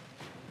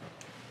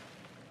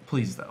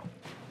 Please, though.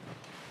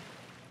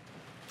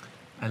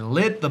 I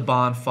lit the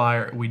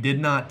bonfire. We did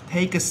not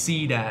take a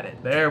seat at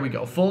it. There we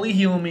go. Fully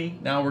heal me.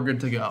 Now we're good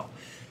to go.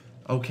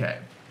 Okay.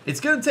 It's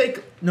gonna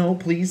take... No,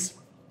 please.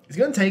 It's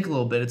gonna take a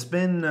little bit. It's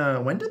been...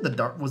 when did the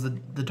Dark... Was the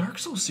Dark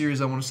Souls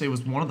series, I want to say,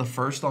 was one of the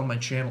first on my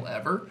channel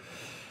ever.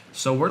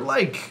 So we're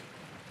like...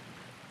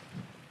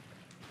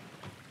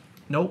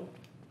 Nope.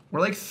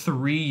 We're like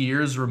 3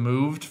 years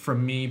removed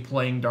from me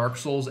playing Dark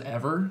Souls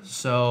ever.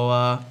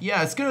 So,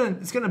 yeah, it's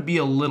gonna be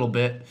a little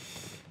bit...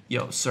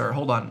 Yo, sir,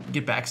 hold on.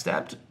 Get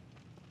backstabbed?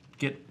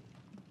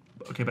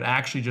 Okay, but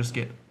actually just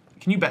get...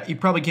 Can you you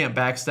probably can't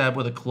backstab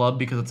with a club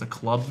because it's a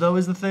club, though,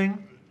 is the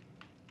thing?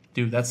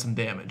 Dude, that's some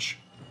damage.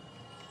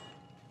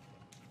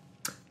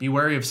 Be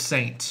wary of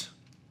Saint.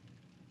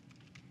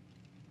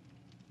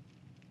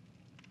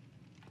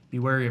 Be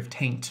wary of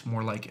Taint,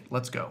 more like it.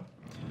 Let's go.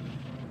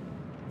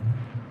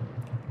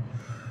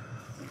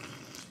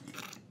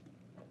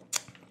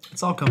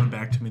 It's all coming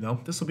back to me, though.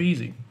 This will be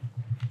easy.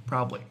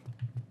 Probably.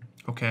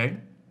 Okay.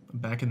 I'm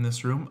back in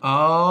this room.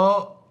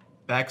 Oh,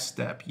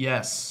 backstep.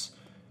 Yes.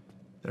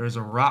 There's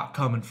a rock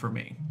coming for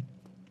me.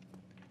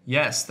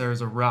 Yes,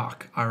 there's a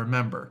rock. I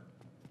remember.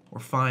 We're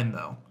fine,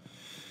 though.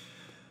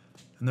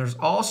 And there's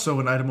also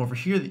an item over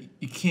here that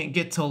you can't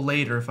get till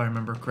later, if I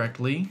remember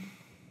correctly.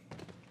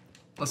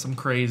 Unless I'm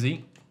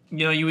crazy.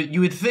 You know,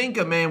 you would think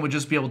a man would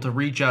just be able to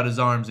reach out his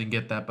arms and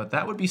get that, but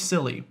that would be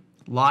silly.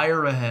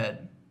 Liar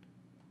ahead.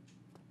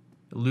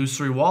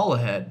 Illusory wall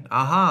ahead.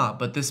 Aha,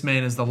 but this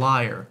man is the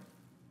liar.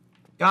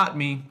 Got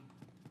me.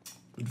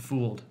 Been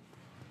fooled.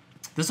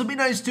 This would be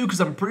nice too, because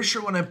I'm pretty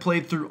sure when I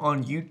played through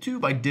on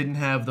YouTube, I didn't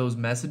have those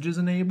messages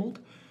enabled.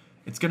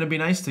 It's going to be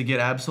nice to get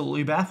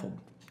absolutely baffled.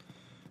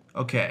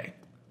 Okay.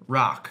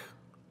 Rock.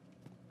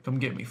 Come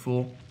get me,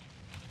 fool.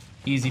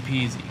 Easy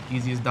peasy.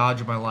 Easiest dodge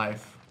of my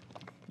life.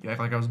 You act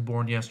like I was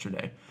born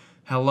yesterday.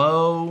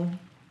 Hello,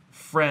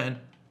 friend.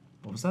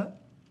 What was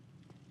that?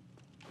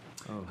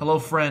 Oh, hello,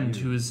 friend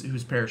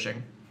who's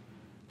perishing.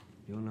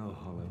 You're no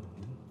hollow.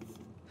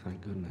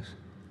 Thank goodness.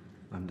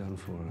 I'm done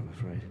for, I'm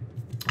afraid.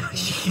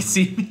 You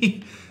see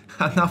me?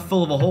 I'm not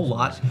full of a whole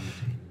lot.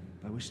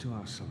 I wish to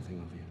ask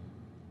something of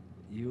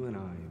you. You and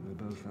I,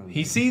 we're both undead.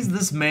 He sees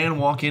this man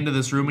walk into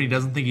this room and he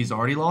doesn't think he's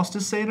already lost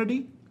his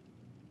sanity?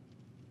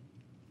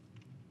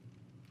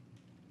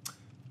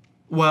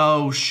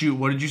 Well, shoot,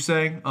 what did you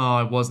say? Oh,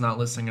 I was not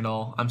listening at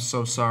all. I'm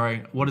so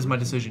sorry. What is my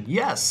decision?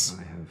 Yes!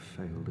 I have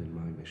failed in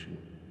my mission,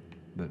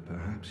 but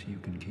perhaps you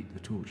can keep the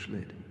torch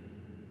lit.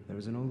 There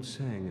is an old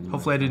saying in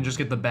hopefully I didn't just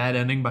get the bad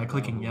ending by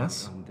clicking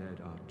yes.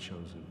 Undead are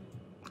chosen.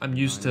 I'm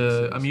used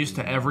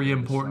to every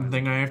important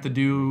thing I have to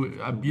do.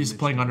 I'm used to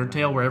playing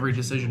Undertale where every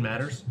decision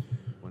matters.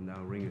 When thou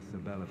ringest the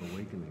bell of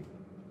awakening,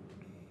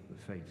 the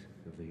fate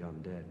of the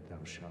undead thou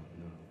shalt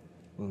know.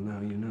 Well, now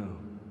you know.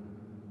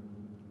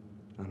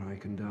 And I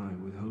can die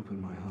with hope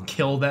in my heart.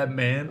 Kill that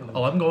man?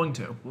 Oh, I'm going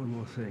to. One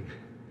more thing.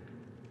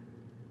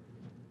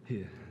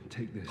 Here,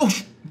 take this. Oh,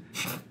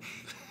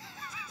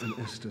 An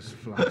Estus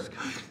flask.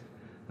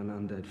 An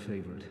undead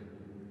favorite.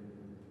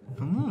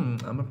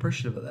 I'm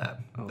appreciative of that.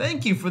 Oh,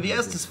 thank you for the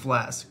Estus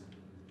flask.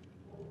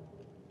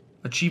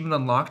 Achievement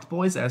unlocked,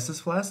 boys.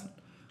 Estus flask.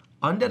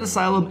 Undead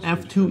Asylum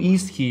F2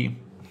 East key.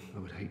 I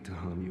would hate to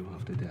harm you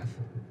after death.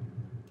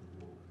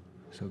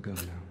 So go now.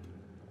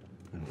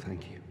 And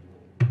thank you.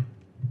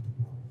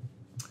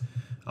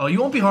 Oh, you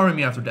won't be harming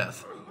me after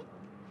death.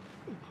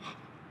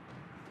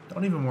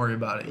 Don't even worry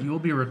about it. You will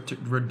be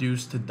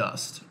reduced to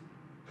dust.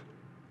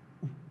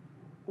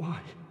 Why?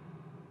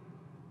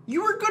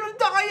 You were gonna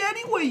die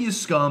anyway, you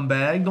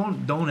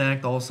scumbag. Don't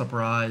act all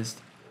surprised.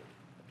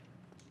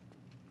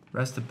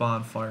 Rest at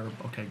bonfire.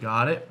 Okay,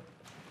 got it.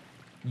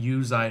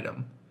 Use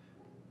item.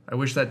 I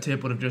wish that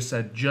tip would have just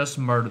said, just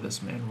murder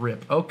this man.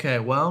 Rip. Okay,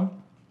 well,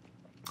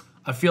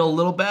 I feel a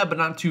little bad, but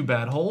not too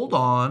bad. Hold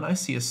on. I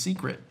see a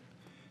secret.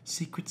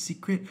 Secret,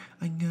 secret.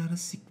 I got a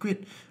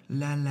secret.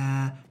 La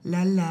la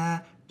la la.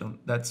 Don't.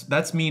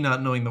 That's me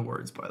not knowing the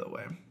words, by the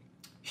way.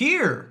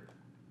 Here.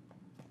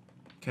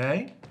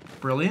 Okay.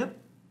 Brilliant.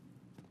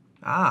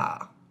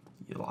 Ah,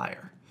 you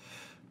liar.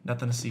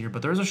 Nothing to see here,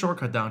 but there's a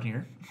shortcut down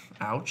here.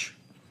 Ouch.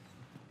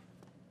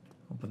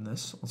 Open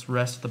this. Let's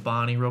rest the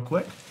Bonnie real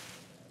quick.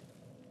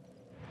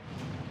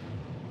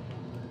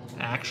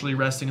 Actually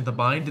resting at the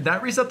Bonnie. Did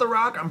that reset the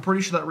rock? I'm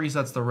pretty sure that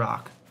resets the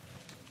rock.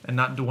 And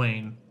not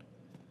Dwayne.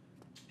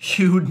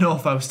 You would know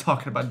if I was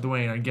talking about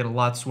Dwayne. I'd get a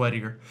lot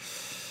sweatier.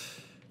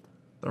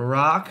 The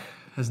rock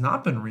has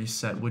not been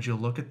reset. Would you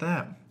look at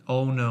that?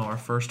 Oh no, our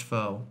first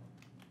foe.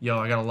 Yo,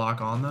 I got a lock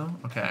on though?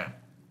 Okay.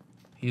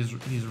 He's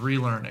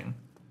relearning.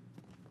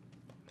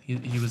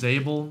 He was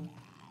able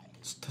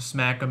to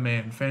smack a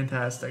man.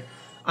 Fantastic.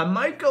 I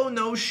might go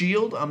no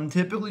shield. I'm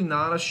typically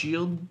not a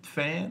shield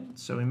fan,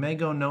 so we may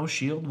go no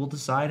shield. We'll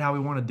decide how we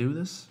want to do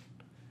this.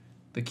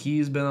 The key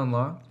has been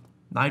unlocked.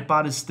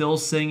 Nightbot is still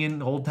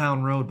singing Old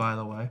Town Road, by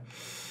the way.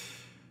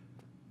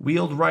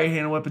 Wield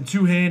right-handed weapon,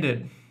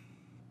 two-handed.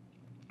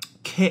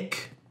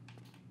 Kick.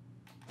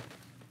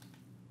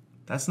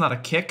 That's not a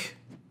kick.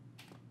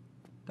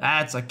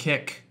 That's a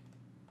kick.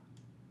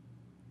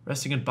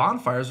 Resting in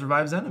bonfires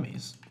revives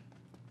enemies.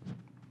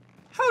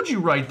 How'd you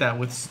write that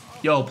with...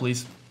 Yo,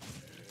 please.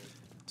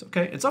 It's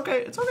okay. It's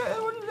okay. It's okay.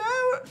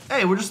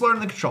 Hey, we're just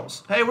learning the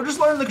controls. Hey, we're just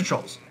learning the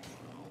controls.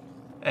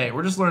 Hey,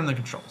 we're just learning the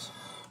controls.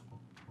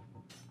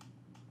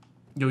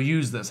 Yo,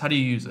 use this. How do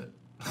you use it?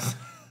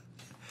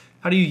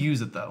 How do you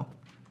use it, though?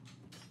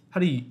 How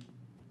do you...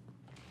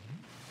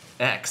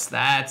 X.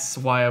 That's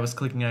why I was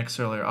clicking X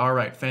earlier. All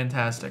right,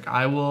 fantastic.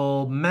 I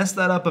will mess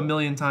that up a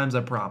million times,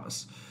 I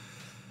promise.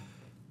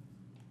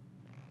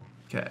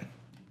 Okay.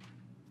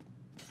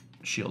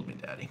 Shield me,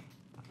 daddy.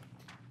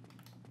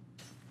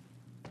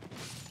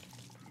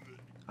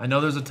 I know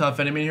there's a tough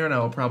enemy here, and I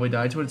will probably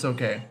die to it. It's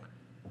okay.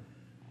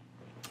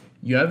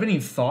 You have any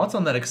thoughts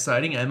on that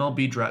exciting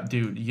MLB draft?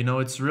 Dude, you know,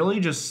 it's really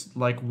just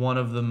like one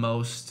of the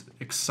most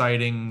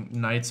exciting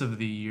nights of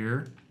the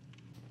year.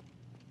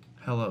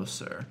 Hello,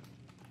 sir.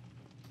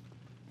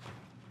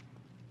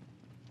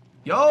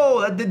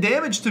 Yo, that did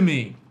damage to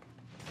me.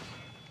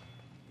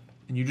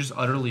 And you just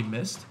utterly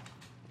missed?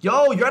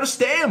 Yo, you're out of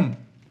stam!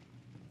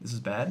 This is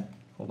bad.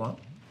 Hold on.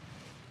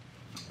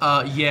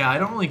 Yeah, I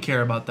don't really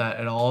care about that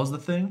at all is the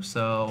thing,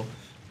 so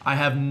I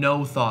have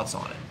no thoughts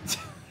on it.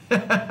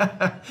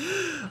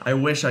 I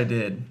wish I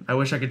did. I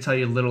wish I could tell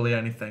you literally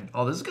anything.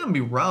 Oh, this is gonna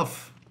be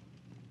rough.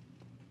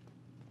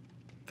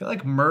 I feel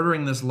like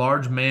murdering this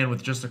large man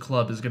with just a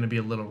club is gonna be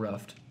a little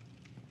rough.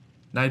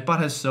 Nightbot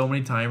has so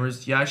many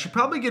timers. Yeah, I should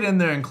probably get in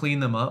there and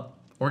clean them up.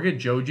 Or get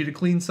Joji to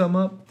clean some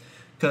up.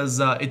 Because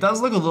it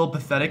does look a little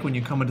pathetic when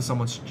you come into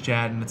someone's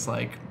chat and it's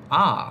like,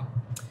 ah,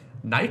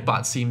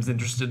 Nightbot seems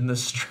interested in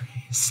this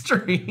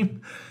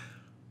stream.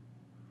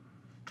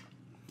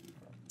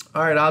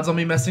 Alright, odds on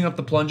me messing up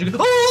the plunging.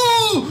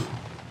 Oh!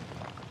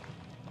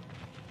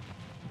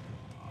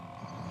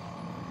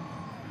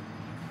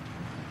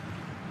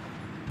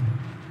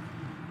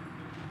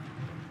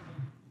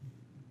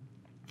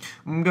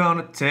 I'm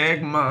gonna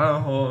take my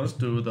horse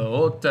to the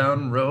old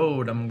town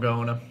road. I'm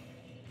gonna...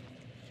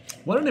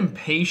 What an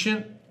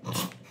impatient...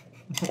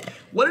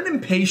 What an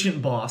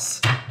impatient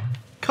boss.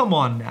 Come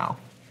on now.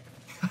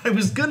 I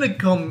was gonna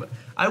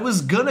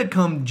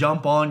come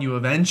jump on you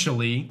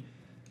eventually.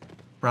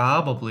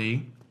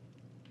 Probably.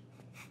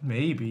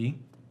 Maybe.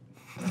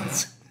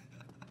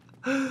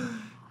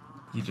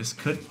 You just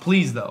couldn't.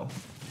 Please, though.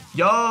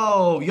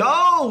 Yo,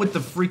 with the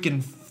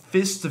freaking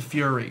Fist of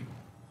Fury.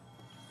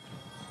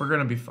 We're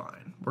gonna be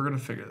fine. We're gonna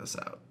figure this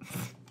out.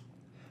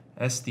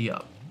 SD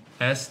up.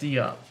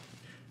 SD up.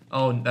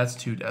 Oh, that's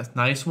 2 deaths.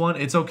 Nice one.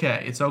 It's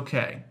okay. It's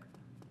okay.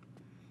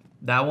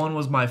 That one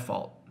was my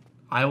fault.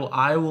 I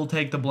will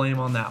take the blame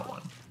on that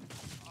one.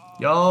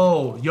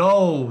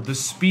 Yo, the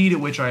speed at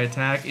which I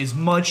attack is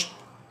much...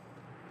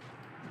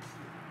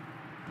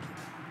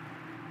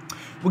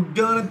 We're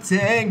gonna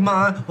take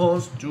my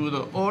horse to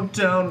the old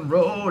town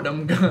road.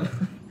 I'm gonna...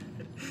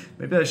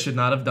 Maybe I should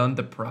not have done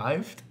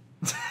deprived.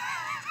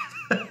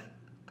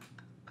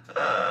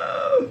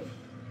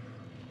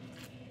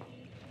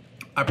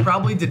 I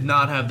probably did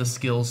not have the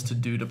skills to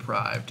do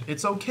deprived.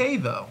 It's okay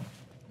though.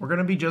 We're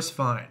gonna be just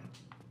fine.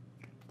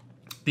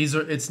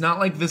 It's not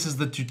like this is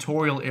the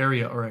tutorial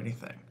area or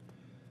anything.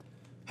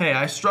 Hey,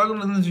 I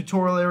struggled in the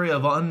tutorial area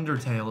of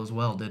Undertale as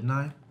well, didn't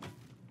I?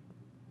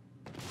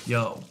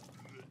 Yo.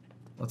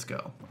 Let's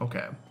go.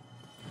 Okay.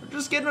 We're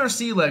just getting our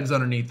sea legs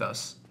underneath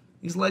us.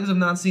 These legs have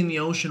not seen the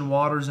ocean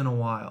waters in a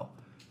while.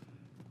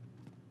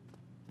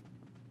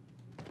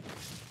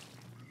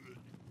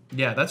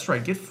 Yeah, that's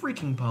right. Get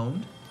freaking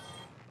pwned.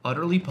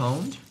 Utterly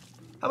pwned.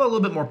 How about a little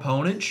bit more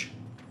pwnage?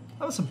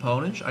 How about some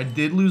pwnage? I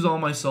did lose all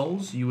my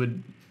souls. You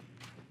would...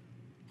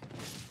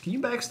 Can you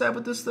backstab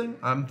with this thing?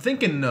 I'm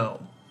thinking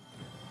no.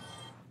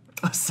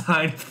 A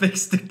sign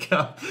fix to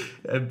come.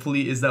 And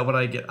please, is that what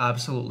I get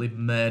absolutely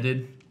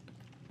meted?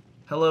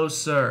 Hello,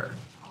 sir.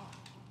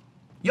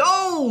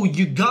 Yo,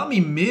 you got me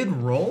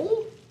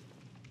mid-roll?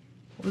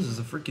 What is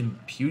this, a freaking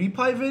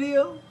PewDiePie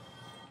video?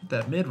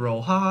 That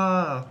mid-roll,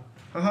 haha.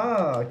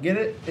 Haha, get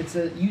it? It's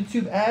a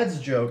YouTube ads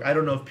joke. I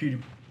don't know if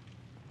PewDiePie...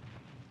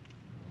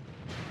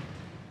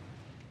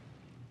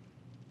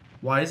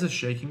 Why is this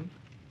shaking?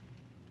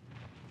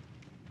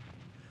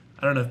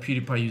 I don't know if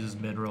PewDiePie uses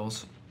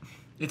mid-rolls.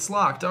 It's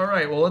locked. All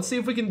right, well, let's see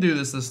if we can do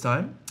this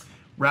time.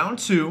 Round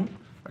 2.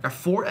 I got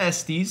 4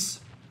 SDs.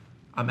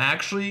 I'm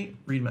actually...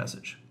 Read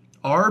message.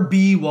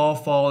 RB while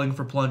falling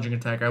for plunging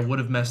attack. I would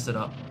have messed it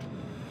up.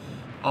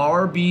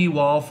 RB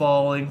while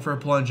falling for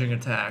plunging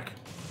attack.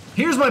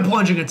 Here's my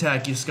plunging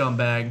attack, you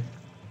scumbag.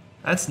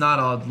 That's not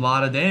a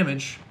lot of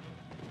damage.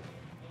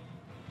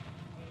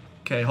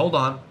 Okay, hold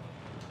on.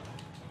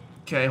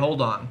 Okay,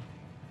 hold on.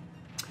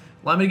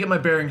 Allow me to get my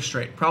bearings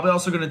straight. Probably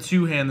also going to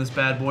two-hand this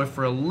bad boy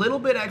for a little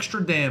bit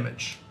extra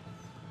damage.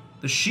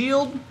 The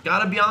shield,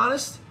 gotta be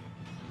honest.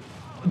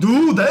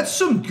 Dude, that's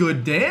some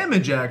good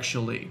damage,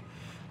 actually.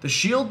 The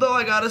shield, though,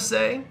 I gotta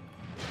say.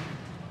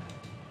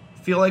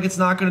 Feel like it's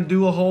not going to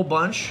do a whole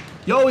bunch.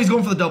 Yo, he's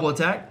going for the double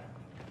attack.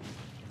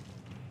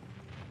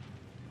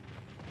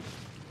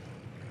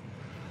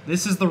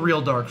 This is the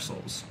real Dark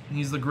Souls.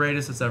 He's the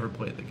greatest that's ever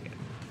played the game.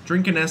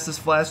 Drink an Estus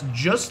flask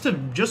just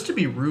to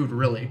be rude,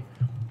 really.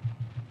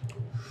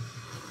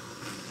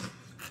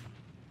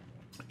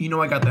 You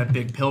know I got that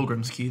big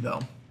Pilgrim's key,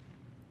 though.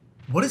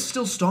 What is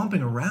still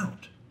stomping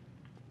around?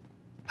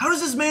 How does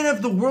this man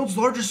have the world's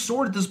largest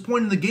sword at this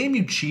point in the game,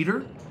 you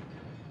cheater?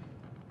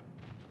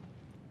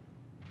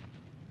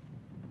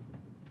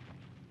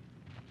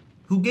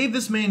 Who gave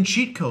this man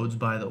cheat codes,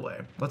 by the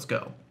way? Let's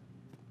go.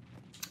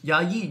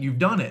 Wayyyyyy, you've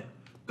done it.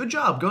 Good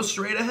job, go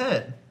straight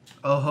ahead.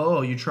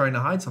 Oh, you're trying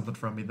to hide something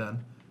from me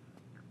then.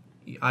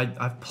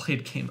 I've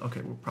played game.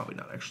 Okay, well, probably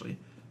not actually.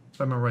 If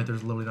I remember right,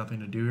 there's literally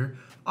nothing to do here.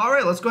 All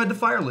right, let's go ahead to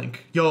Firelink.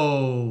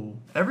 Yo,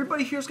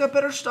 everybody here's got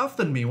better stuff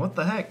than me. What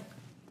the heck?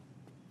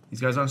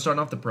 These guys aren't starting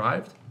off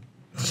deprived.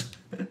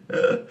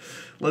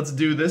 Let's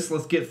do this.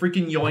 Let's get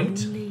freaking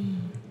yoinked. Only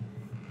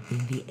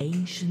in the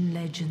ancient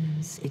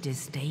legends it is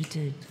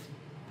stated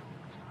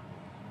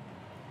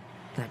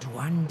that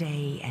one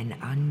day an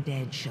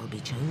undead shall be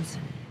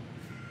chosen.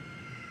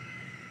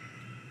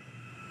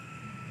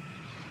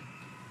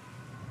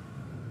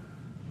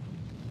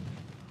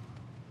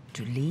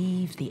 to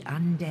leave the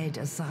undead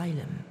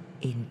asylum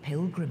in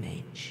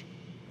pilgrimage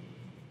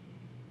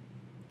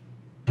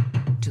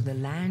to the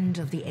land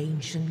of the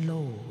ancient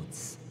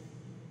lords.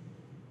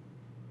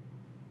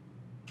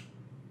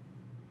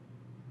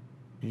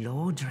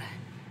 Lordran.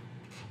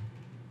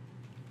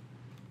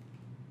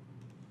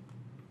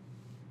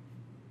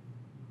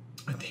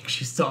 I think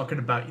she's talking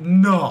about you.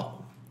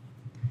 No!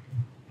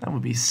 That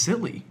would be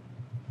silly.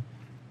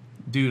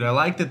 Dude, I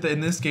like that in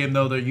this game,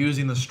 though, they're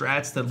using the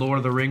strats that Lord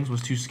of the Rings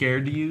was too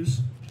scared to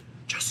use.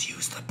 Just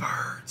use the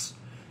birds.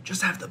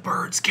 Just have the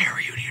birds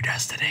carry you to your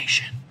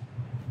destination.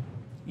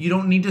 You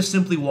don't need to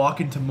simply walk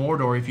into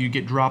Mordor if you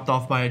get dropped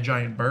off by a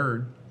giant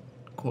bird.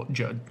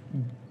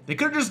 They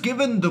could have just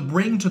given the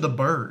ring to the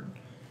bird.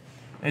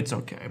 It's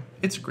okay.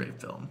 It's a great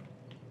film.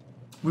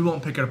 We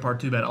won't pick it apart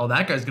too bad. Oh,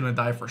 that guy's gonna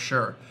die for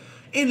sure.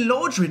 In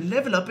Lordran,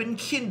 level up and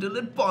kindle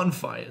at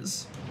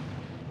bonfires.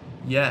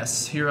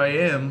 Yes, here I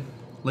am.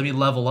 Let me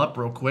level up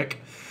real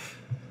quick.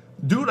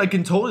 Dude, I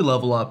can totally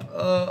level up.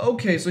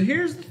 Okay, so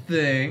here's the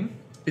thing.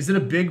 Is it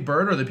a big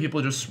bird or are the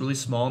people just really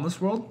small in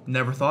this world?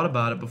 Never thought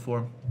about it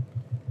before.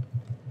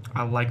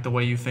 I like the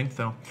way you think,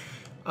 though.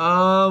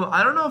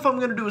 I don't know if I'm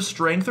going to do a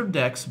strength or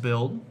dex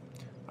build.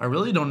 I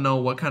really don't know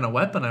what kind of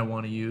weapon I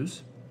want to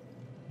use.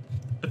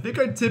 I think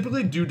I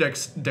typically do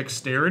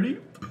dexterity,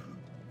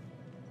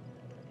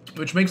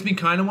 which makes me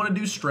kind of want to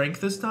do strength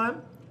this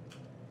time.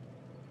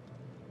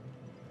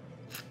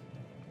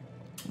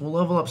 We'll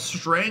level up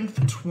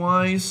strength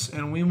twice,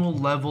 and we will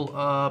level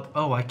up...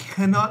 Oh, I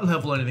cannot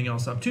level anything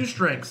else up. 2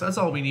 strengths, that's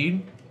all we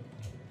need.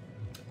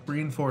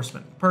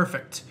 Reinforcement,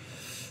 perfect.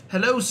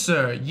 Hello,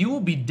 sir. You will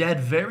be dead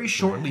very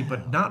shortly,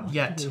 but not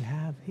yet. What do we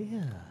have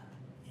here?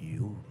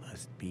 You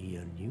must be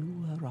a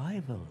new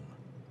arrival.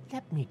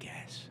 Let me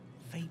guess.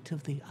 Fate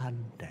of the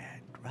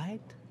undead,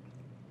 right?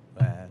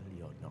 Well,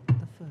 you're not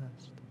the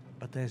first.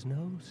 But there's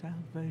no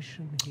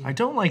salvation here. I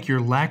don't like your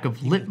lack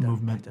of lip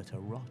movement. Better to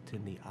rot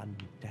in the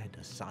undead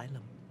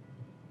asylum.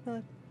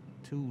 But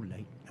too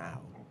late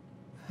now.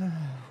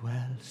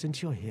 Well,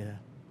 since you're here,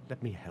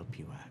 let me help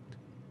you out.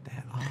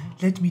 There are...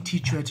 Let me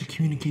teach you how to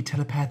communicate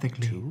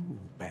telepathically. 2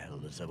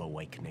 bells of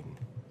awakening.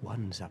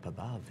 One's up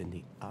above in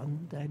the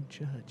undead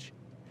church.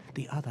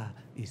 The other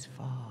is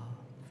far,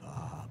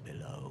 far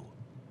below,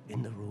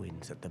 in the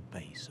ruins at the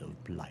base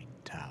of Blight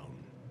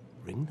Town.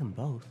 Ring them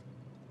both,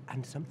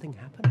 and something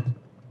happens.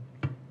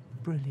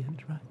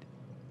 Brilliant, right?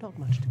 Not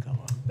much to go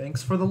on.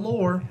 Thanks for the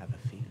lore. I have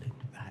a feeling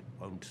that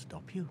won't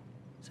stop you.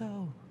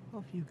 So,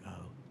 off you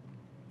go.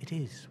 It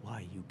is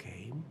why you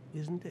came,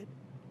 isn't it?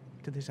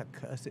 To this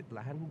accursed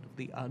land of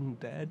the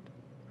undead.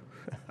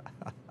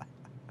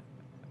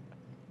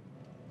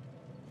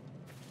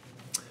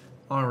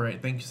 All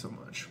right, thank you so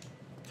much.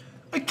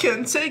 I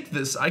can't take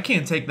this. I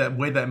can't take that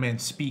way that man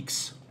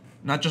speaks.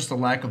 Not just the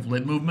lack of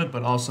lip movement,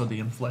 but also the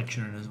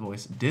inflection in his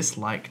voice.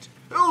 Disliked.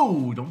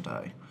 Oh, don't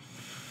die.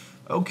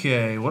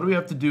 Okay, what do we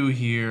have to do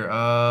here?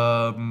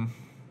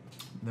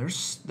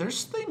 There's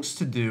things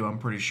to do, I'm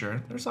pretty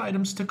sure. There's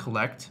items to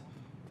collect.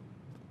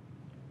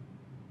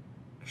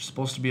 There's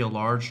supposed to be a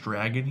large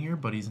dragon here,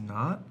 but he's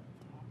not.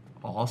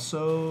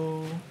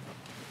 Also,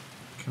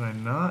 can I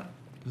not?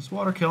 Does this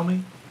water kill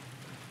me?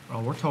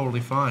 Oh, we're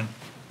totally fine.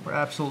 We're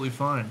absolutely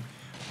fine.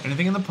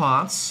 Anything in the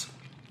pots?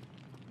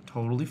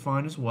 Totally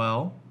fine as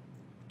well.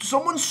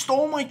 Someone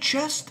stole my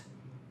chest?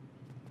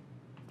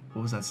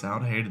 What was that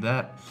sound? I hated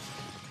that.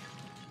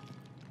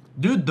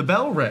 Dude, the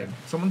bell rang.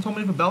 Someone told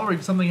me if a bell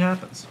rings, something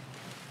happens.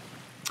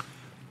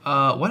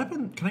 What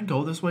happened? Can I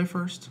go this way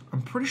first?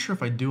 I'm pretty sure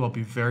if I do, I'll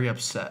be very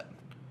upset.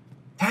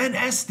 10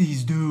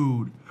 Estes,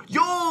 dude.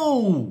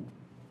 Yo!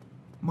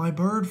 My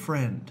bird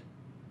friend.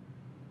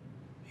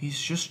 He's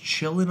just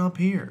chilling up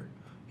here.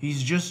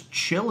 He's just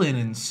chilling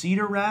in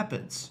Cedar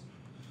Rapids.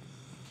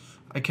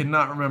 I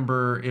cannot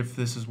remember if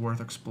this is worth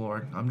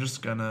exploring. I'm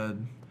just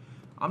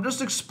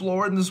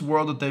exploring this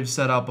world that they've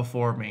set out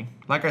before me.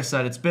 Like I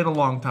said, it's been a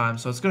long time,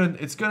 so it's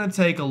gonna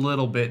take a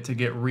little bit to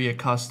get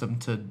reaccustomed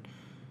to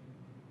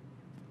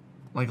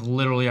like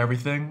literally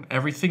everything.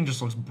 Everything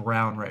just looks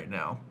brown right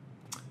now.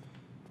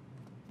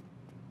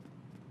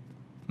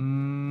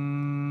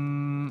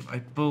 I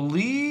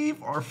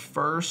believe our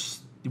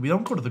first... We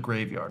don't go to the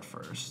graveyard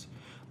first.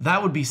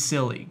 That would be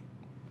silly.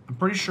 I'm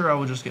pretty sure I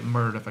will just get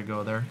murdered if I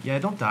go there. Yeah,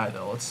 don't die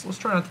though. Let's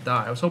try not to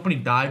die. I was hoping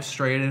he'd dive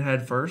straight in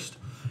head first.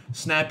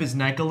 Snap his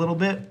neck a little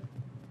bit.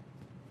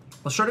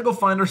 Let's try to go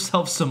find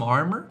ourselves some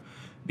armor,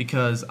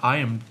 because I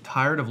am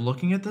tired of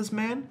looking at this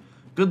man.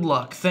 Good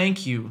luck.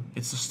 Thank you.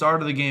 It's the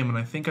start of the game, and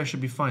I think I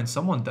should be fine.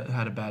 Someone that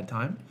had a bad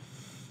time.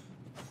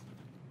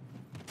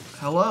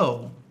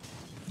 Hello.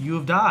 You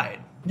have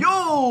died.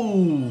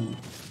 Yo!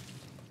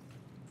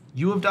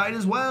 You have died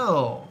as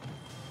well.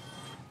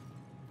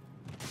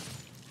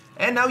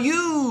 And now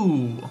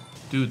you!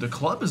 Dude, the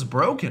club is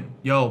broken.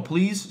 Yo,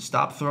 please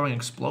stop throwing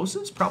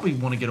explosives. Probably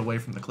want to get away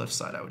from the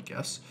cliffside, I would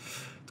guess.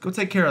 Let's go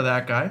take care of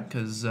that guy,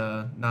 because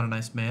not a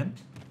nice man.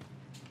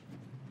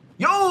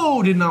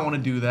 Yo! Did not want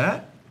to do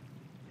that.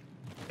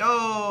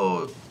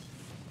 Yo!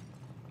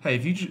 Hey,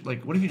 if you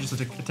like, what if you just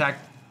attack?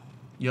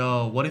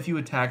 Yo, what if you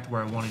attacked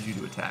where I wanted you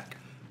to attack?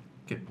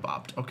 Get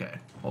bopped. Okay,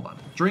 hold on.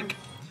 Drink.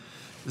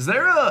 Is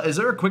there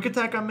a quick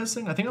attack I'm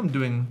missing? I think I'm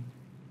doing...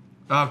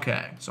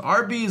 Okay, so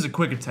RB is a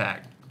quick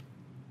attack.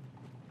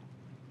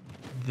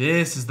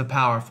 This is the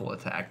powerful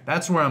attack.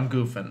 That's where I'm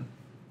goofing.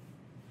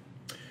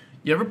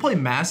 You ever play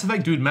Mass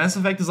Effect? Dude, Mass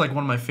Effect is like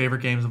one of my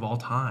favorite games of all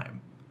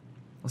time.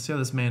 Let's see how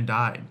this man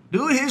died.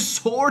 Dude, his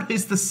sword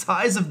is the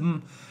size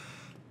of...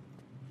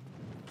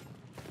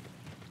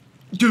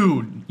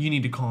 Dude, you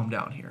need to calm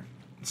down here.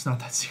 It's not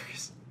that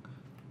serious.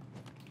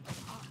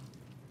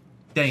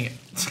 Dang it.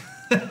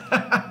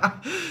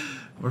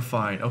 We're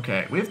fine.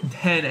 Okay, we have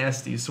 10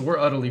 Esties, so we're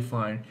utterly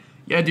fine.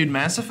 Yeah, dude,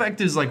 Mass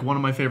Effect is like one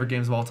of my favorite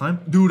games of all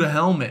time. Dude, a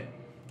helmet.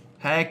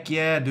 Heck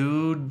yeah,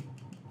 dude.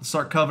 Let's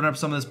start covering up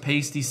some of this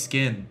pasty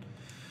skin.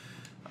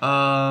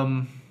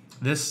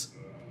 This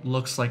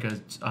looks like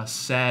a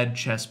sad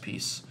chess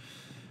piece.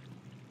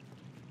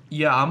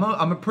 Yeah,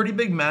 I'm a pretty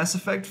big Mass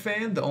Effect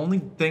fan. The only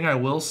thing I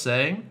will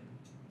say,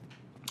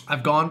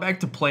 I've gone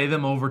back to play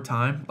them over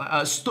time. Let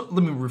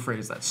me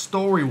rephrase that.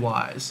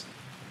 Story-wise,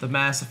 the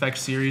Mass Effect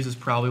series is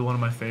probably one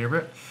of my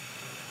favorite.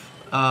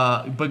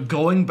 But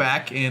going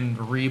back and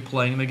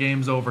replaying the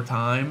games over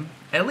time,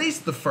 at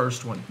least the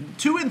first one.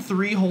 2 and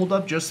 3 hold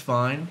up just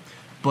fine,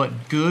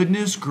 but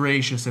goodness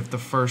gracious if the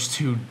first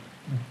two...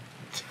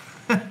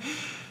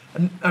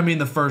 I mean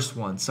the first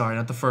one, sorry,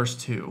 not the first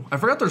two. I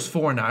forgot there's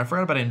 4 now. I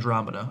forgot about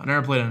Andromeda. I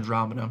never played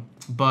Andromeda.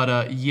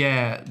 But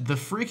yeah, the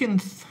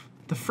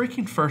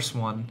freaking first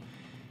one,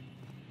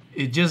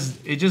 it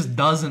just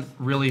doesn't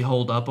really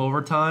hold up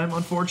over time,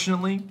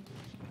 unfortunately.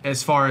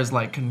 As far as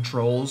like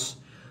controls,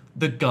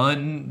 the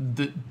gun,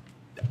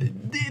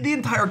 the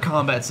entire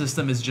combat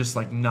system is just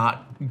like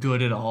not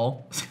good at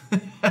all.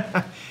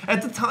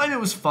 At the time it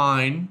was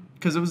fine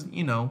because it was,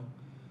 you know,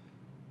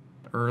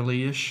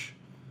 early-ish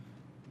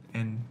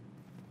and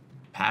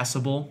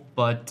passable,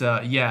 but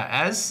yeah,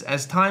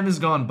 as time has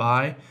gone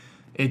by,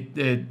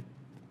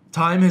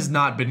 time has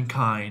not been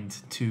kind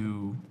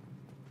to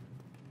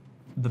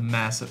the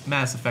Mass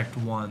Effect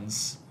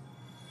 1's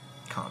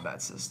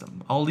combat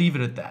system. I'll leave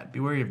it at that. Be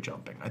wary of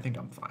jumping. I think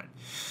I'm fine.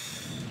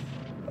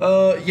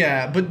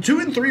 Yeah, but 2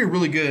 and 3 are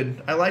really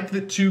good. I like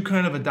that 2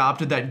 kind of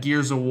adopted that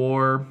Gears of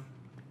War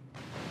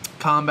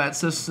combat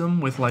system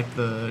with like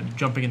the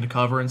jumping into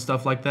cover and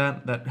stuff like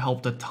that. That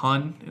helped a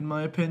ton, in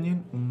my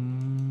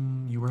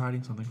opinion. You were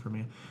hiding something from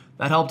me.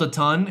 That helped a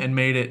ton and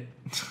made it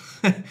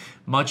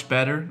much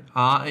better.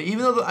 Even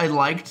though I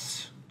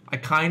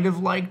kind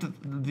of liked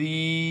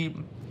the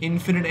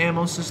infinite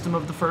ammo system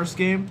of the first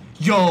game.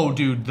 Yo,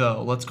 dude,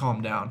 though, let's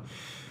calm down.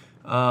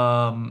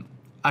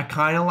 I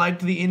kind of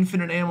liked the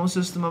infinite ammo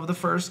system of the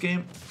first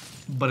game,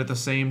 but at the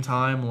same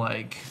time,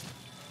 like,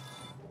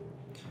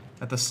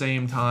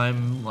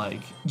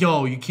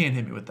 yo, you can't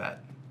hit me with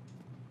that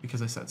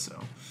because I said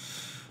so.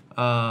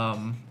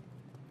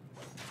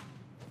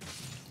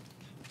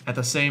 At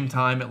the same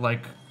time, it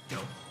like, you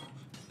know,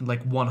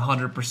 like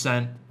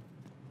 100%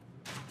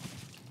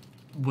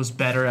 was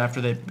better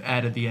after they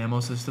added the ammo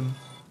system.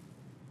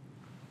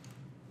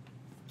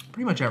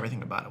 Pretty much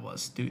everything about it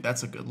was. Dude,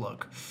 that's a good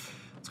look.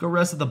 Let's go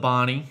rest of the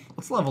Bonnie.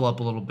 Let's level up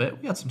a little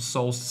bit. We got some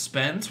souls to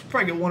spend. We'll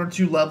probably get 1 or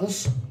 2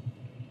 levels.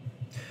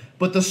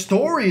 But the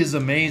story is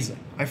amazing.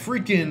 I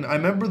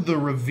remember the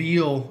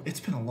reveal. It's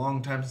been a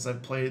long time since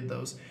I've played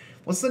those.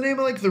 What's the name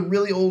of like the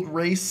really old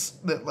race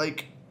that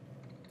like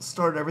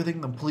started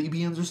everything? The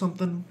plebeians or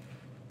something?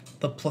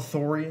 The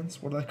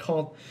plethorians? What are they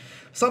called?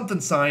 Something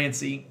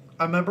sciencey.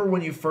 I remember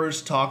when you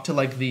first talked to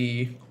like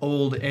the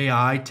old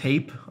AI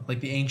tape,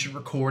 like the ancient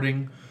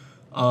recording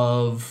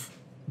of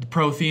the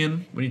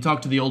Prothean. When you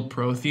talk to the old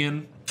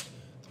Prothean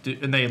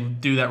and they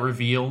do that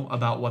reveal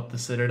about what the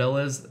Citadel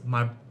is,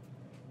 my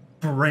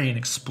brain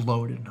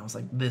exploded and I was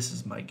like, this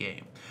is my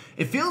game.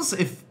 It feels,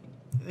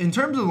 in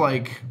terms of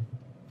like,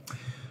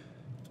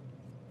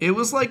 it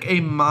was like a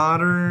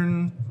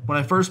modern, when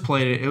I first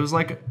played it, it was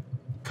like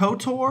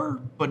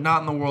KOTOR, but not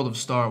in the world of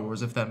Star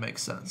Wars, if that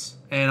makes sense.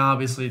 And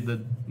obviously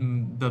the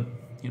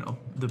you know,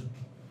 the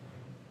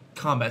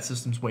combat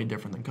system's way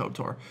different than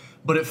KOTOR.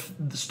 But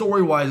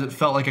story-wise, it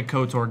felt like a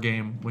KOTOR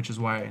game, which is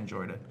why I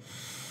enjoyed it.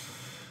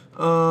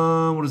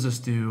 What does this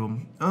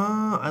do?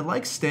 I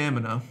like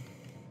stamina.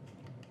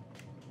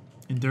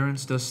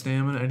 Endurance does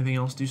stamina. Anything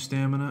else do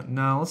stamina?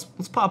 No,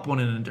 let's pop one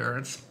in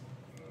endurance.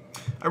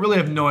 I really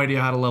have no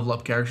idea how to level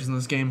up characters in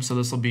this game, so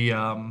this will be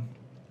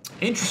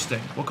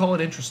interesting. We'll call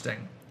it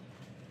interesting.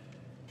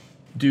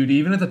 Dude,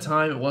 even at the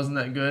time, it wasn't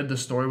that good. The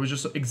story was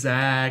just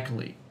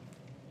exactly.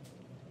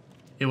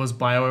 It was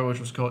BioWare, which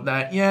was cool.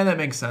 Yeah, that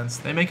makes sense.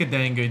 They make a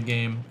dang good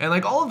game. And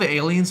like all of the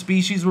alien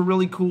species were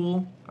really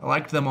cool. I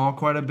liked them all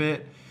quite a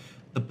bit.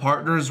 The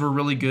partners were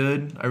really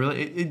good.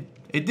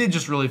 It did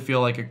just really feel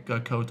like a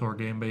KOTOR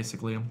game,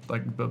 basically.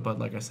 Like, but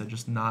like I said,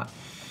 just not.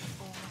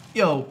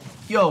 Yo,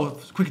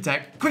 quick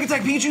attack,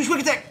 Pikachu,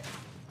 quick attack.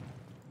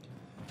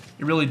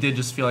 It really did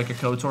just feel like a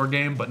KOTOR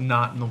game, but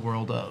not in the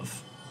world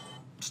of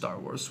Star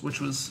Wars,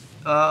 which was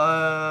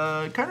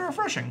kind of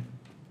refreshing.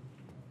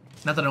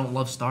 Not that I don't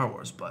love Star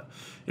Wars, but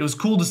it was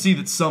cool to see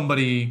that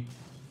somebody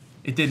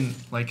it didn't,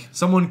 like,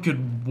 someone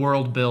could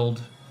world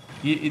build.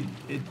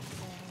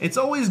 It's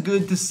always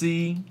good to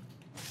see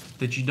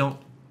that you don't,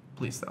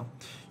 please though,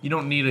 you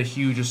don't need a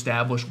huge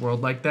established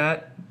world like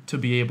that to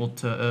be able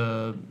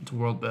to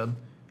world build.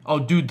 Oh,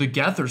 dude, the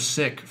Geth are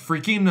sick.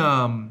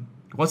 Freaking,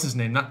 what's his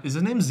name? Is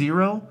his name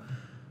Zero?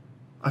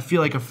 I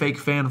feel like a fake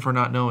fan for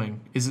not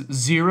knowing. Is it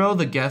Zero,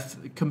 the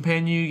Geth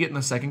companion you get in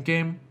the second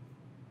game?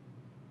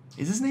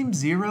 Is his name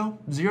Zero?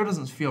 Zero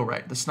doesn't feel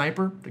right. The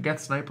sniper? The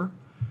Geth sniper?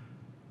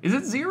 Is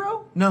it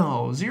Zero?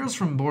 No, Zero's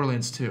from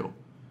Borderlands 2.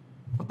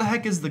 What the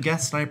heck is the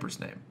Geth sniper's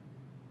name?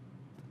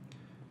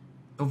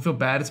 Don't feel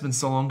bad, it's been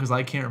so long because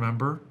I can't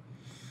remember.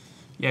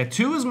 Yeah,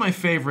 2 is my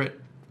favorite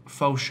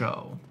faux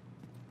show.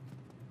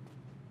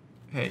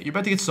 Hey, you're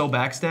about to get so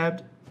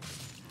backstabbed.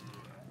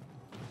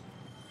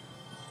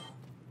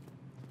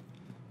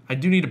 I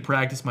do need to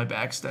practice my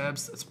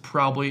backstabs. That's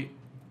probably,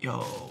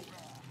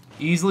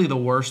 easily the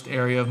worst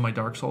area of my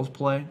Dark Souls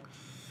play.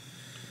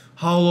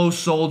 Hollow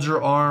Soldier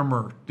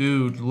armor.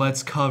 Dude,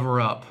 let's cover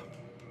up.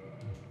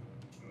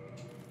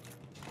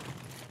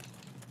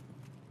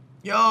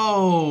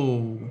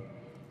 Yo!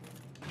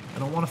 I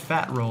don't want a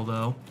fat roll,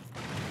 though.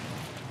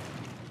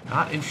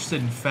 Not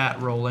interested in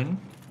fat rolling.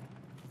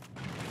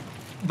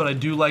 But I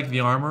do like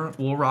the armor.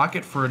 We'll rock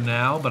it for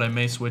now, but I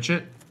may switch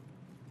it.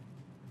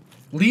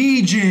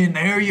 Legion!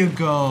 There you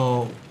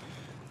go!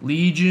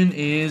 Legion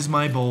is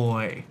my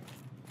boy.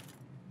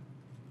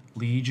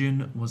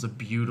 Legion was a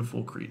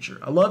beautiful creature.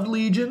 I loved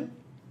Legion.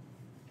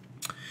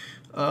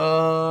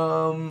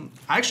 I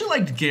actually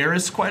liked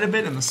Garrus quite a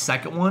bit in the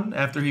second one,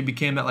 after he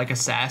became that, like,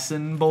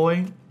 assassin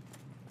boy.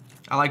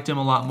 I liked him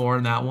a lot more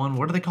in that one.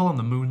 What do they call him?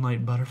 The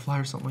Moonlight Butterfly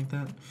or something like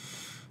that?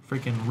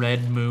 Freaking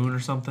Red Moon or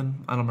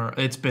something? I don't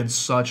remember. It's been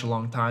such a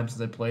long time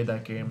since I played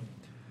that game.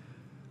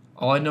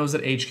 All I know is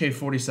that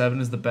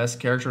HK-47 is the best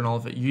character in all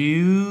of it.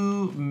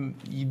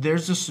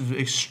 There's just an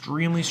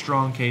extremely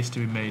strong case to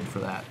be made for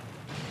that.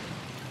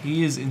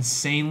 He is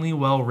insanely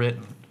well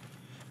written,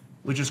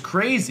 which is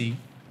crazy,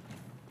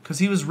 because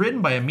he was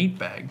written by a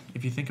meatbag,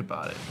 if you think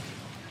about it.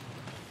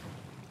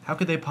 How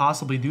could they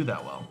possibly do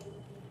that well?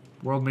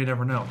 World may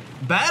never know.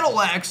 Battle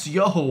Axe,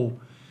 yo!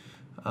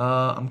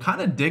 I'm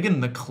kind of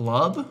digging the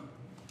club.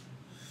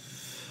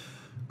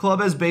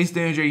 Club has base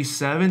damage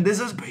 87. This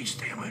is base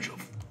damage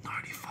of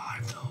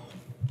 95,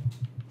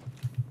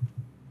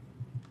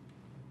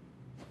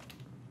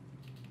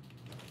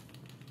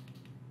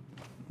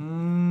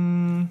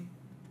 though.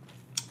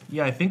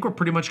 Yeah, I think we're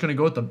pretty much going to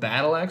go with the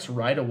Battle Axe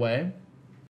right away.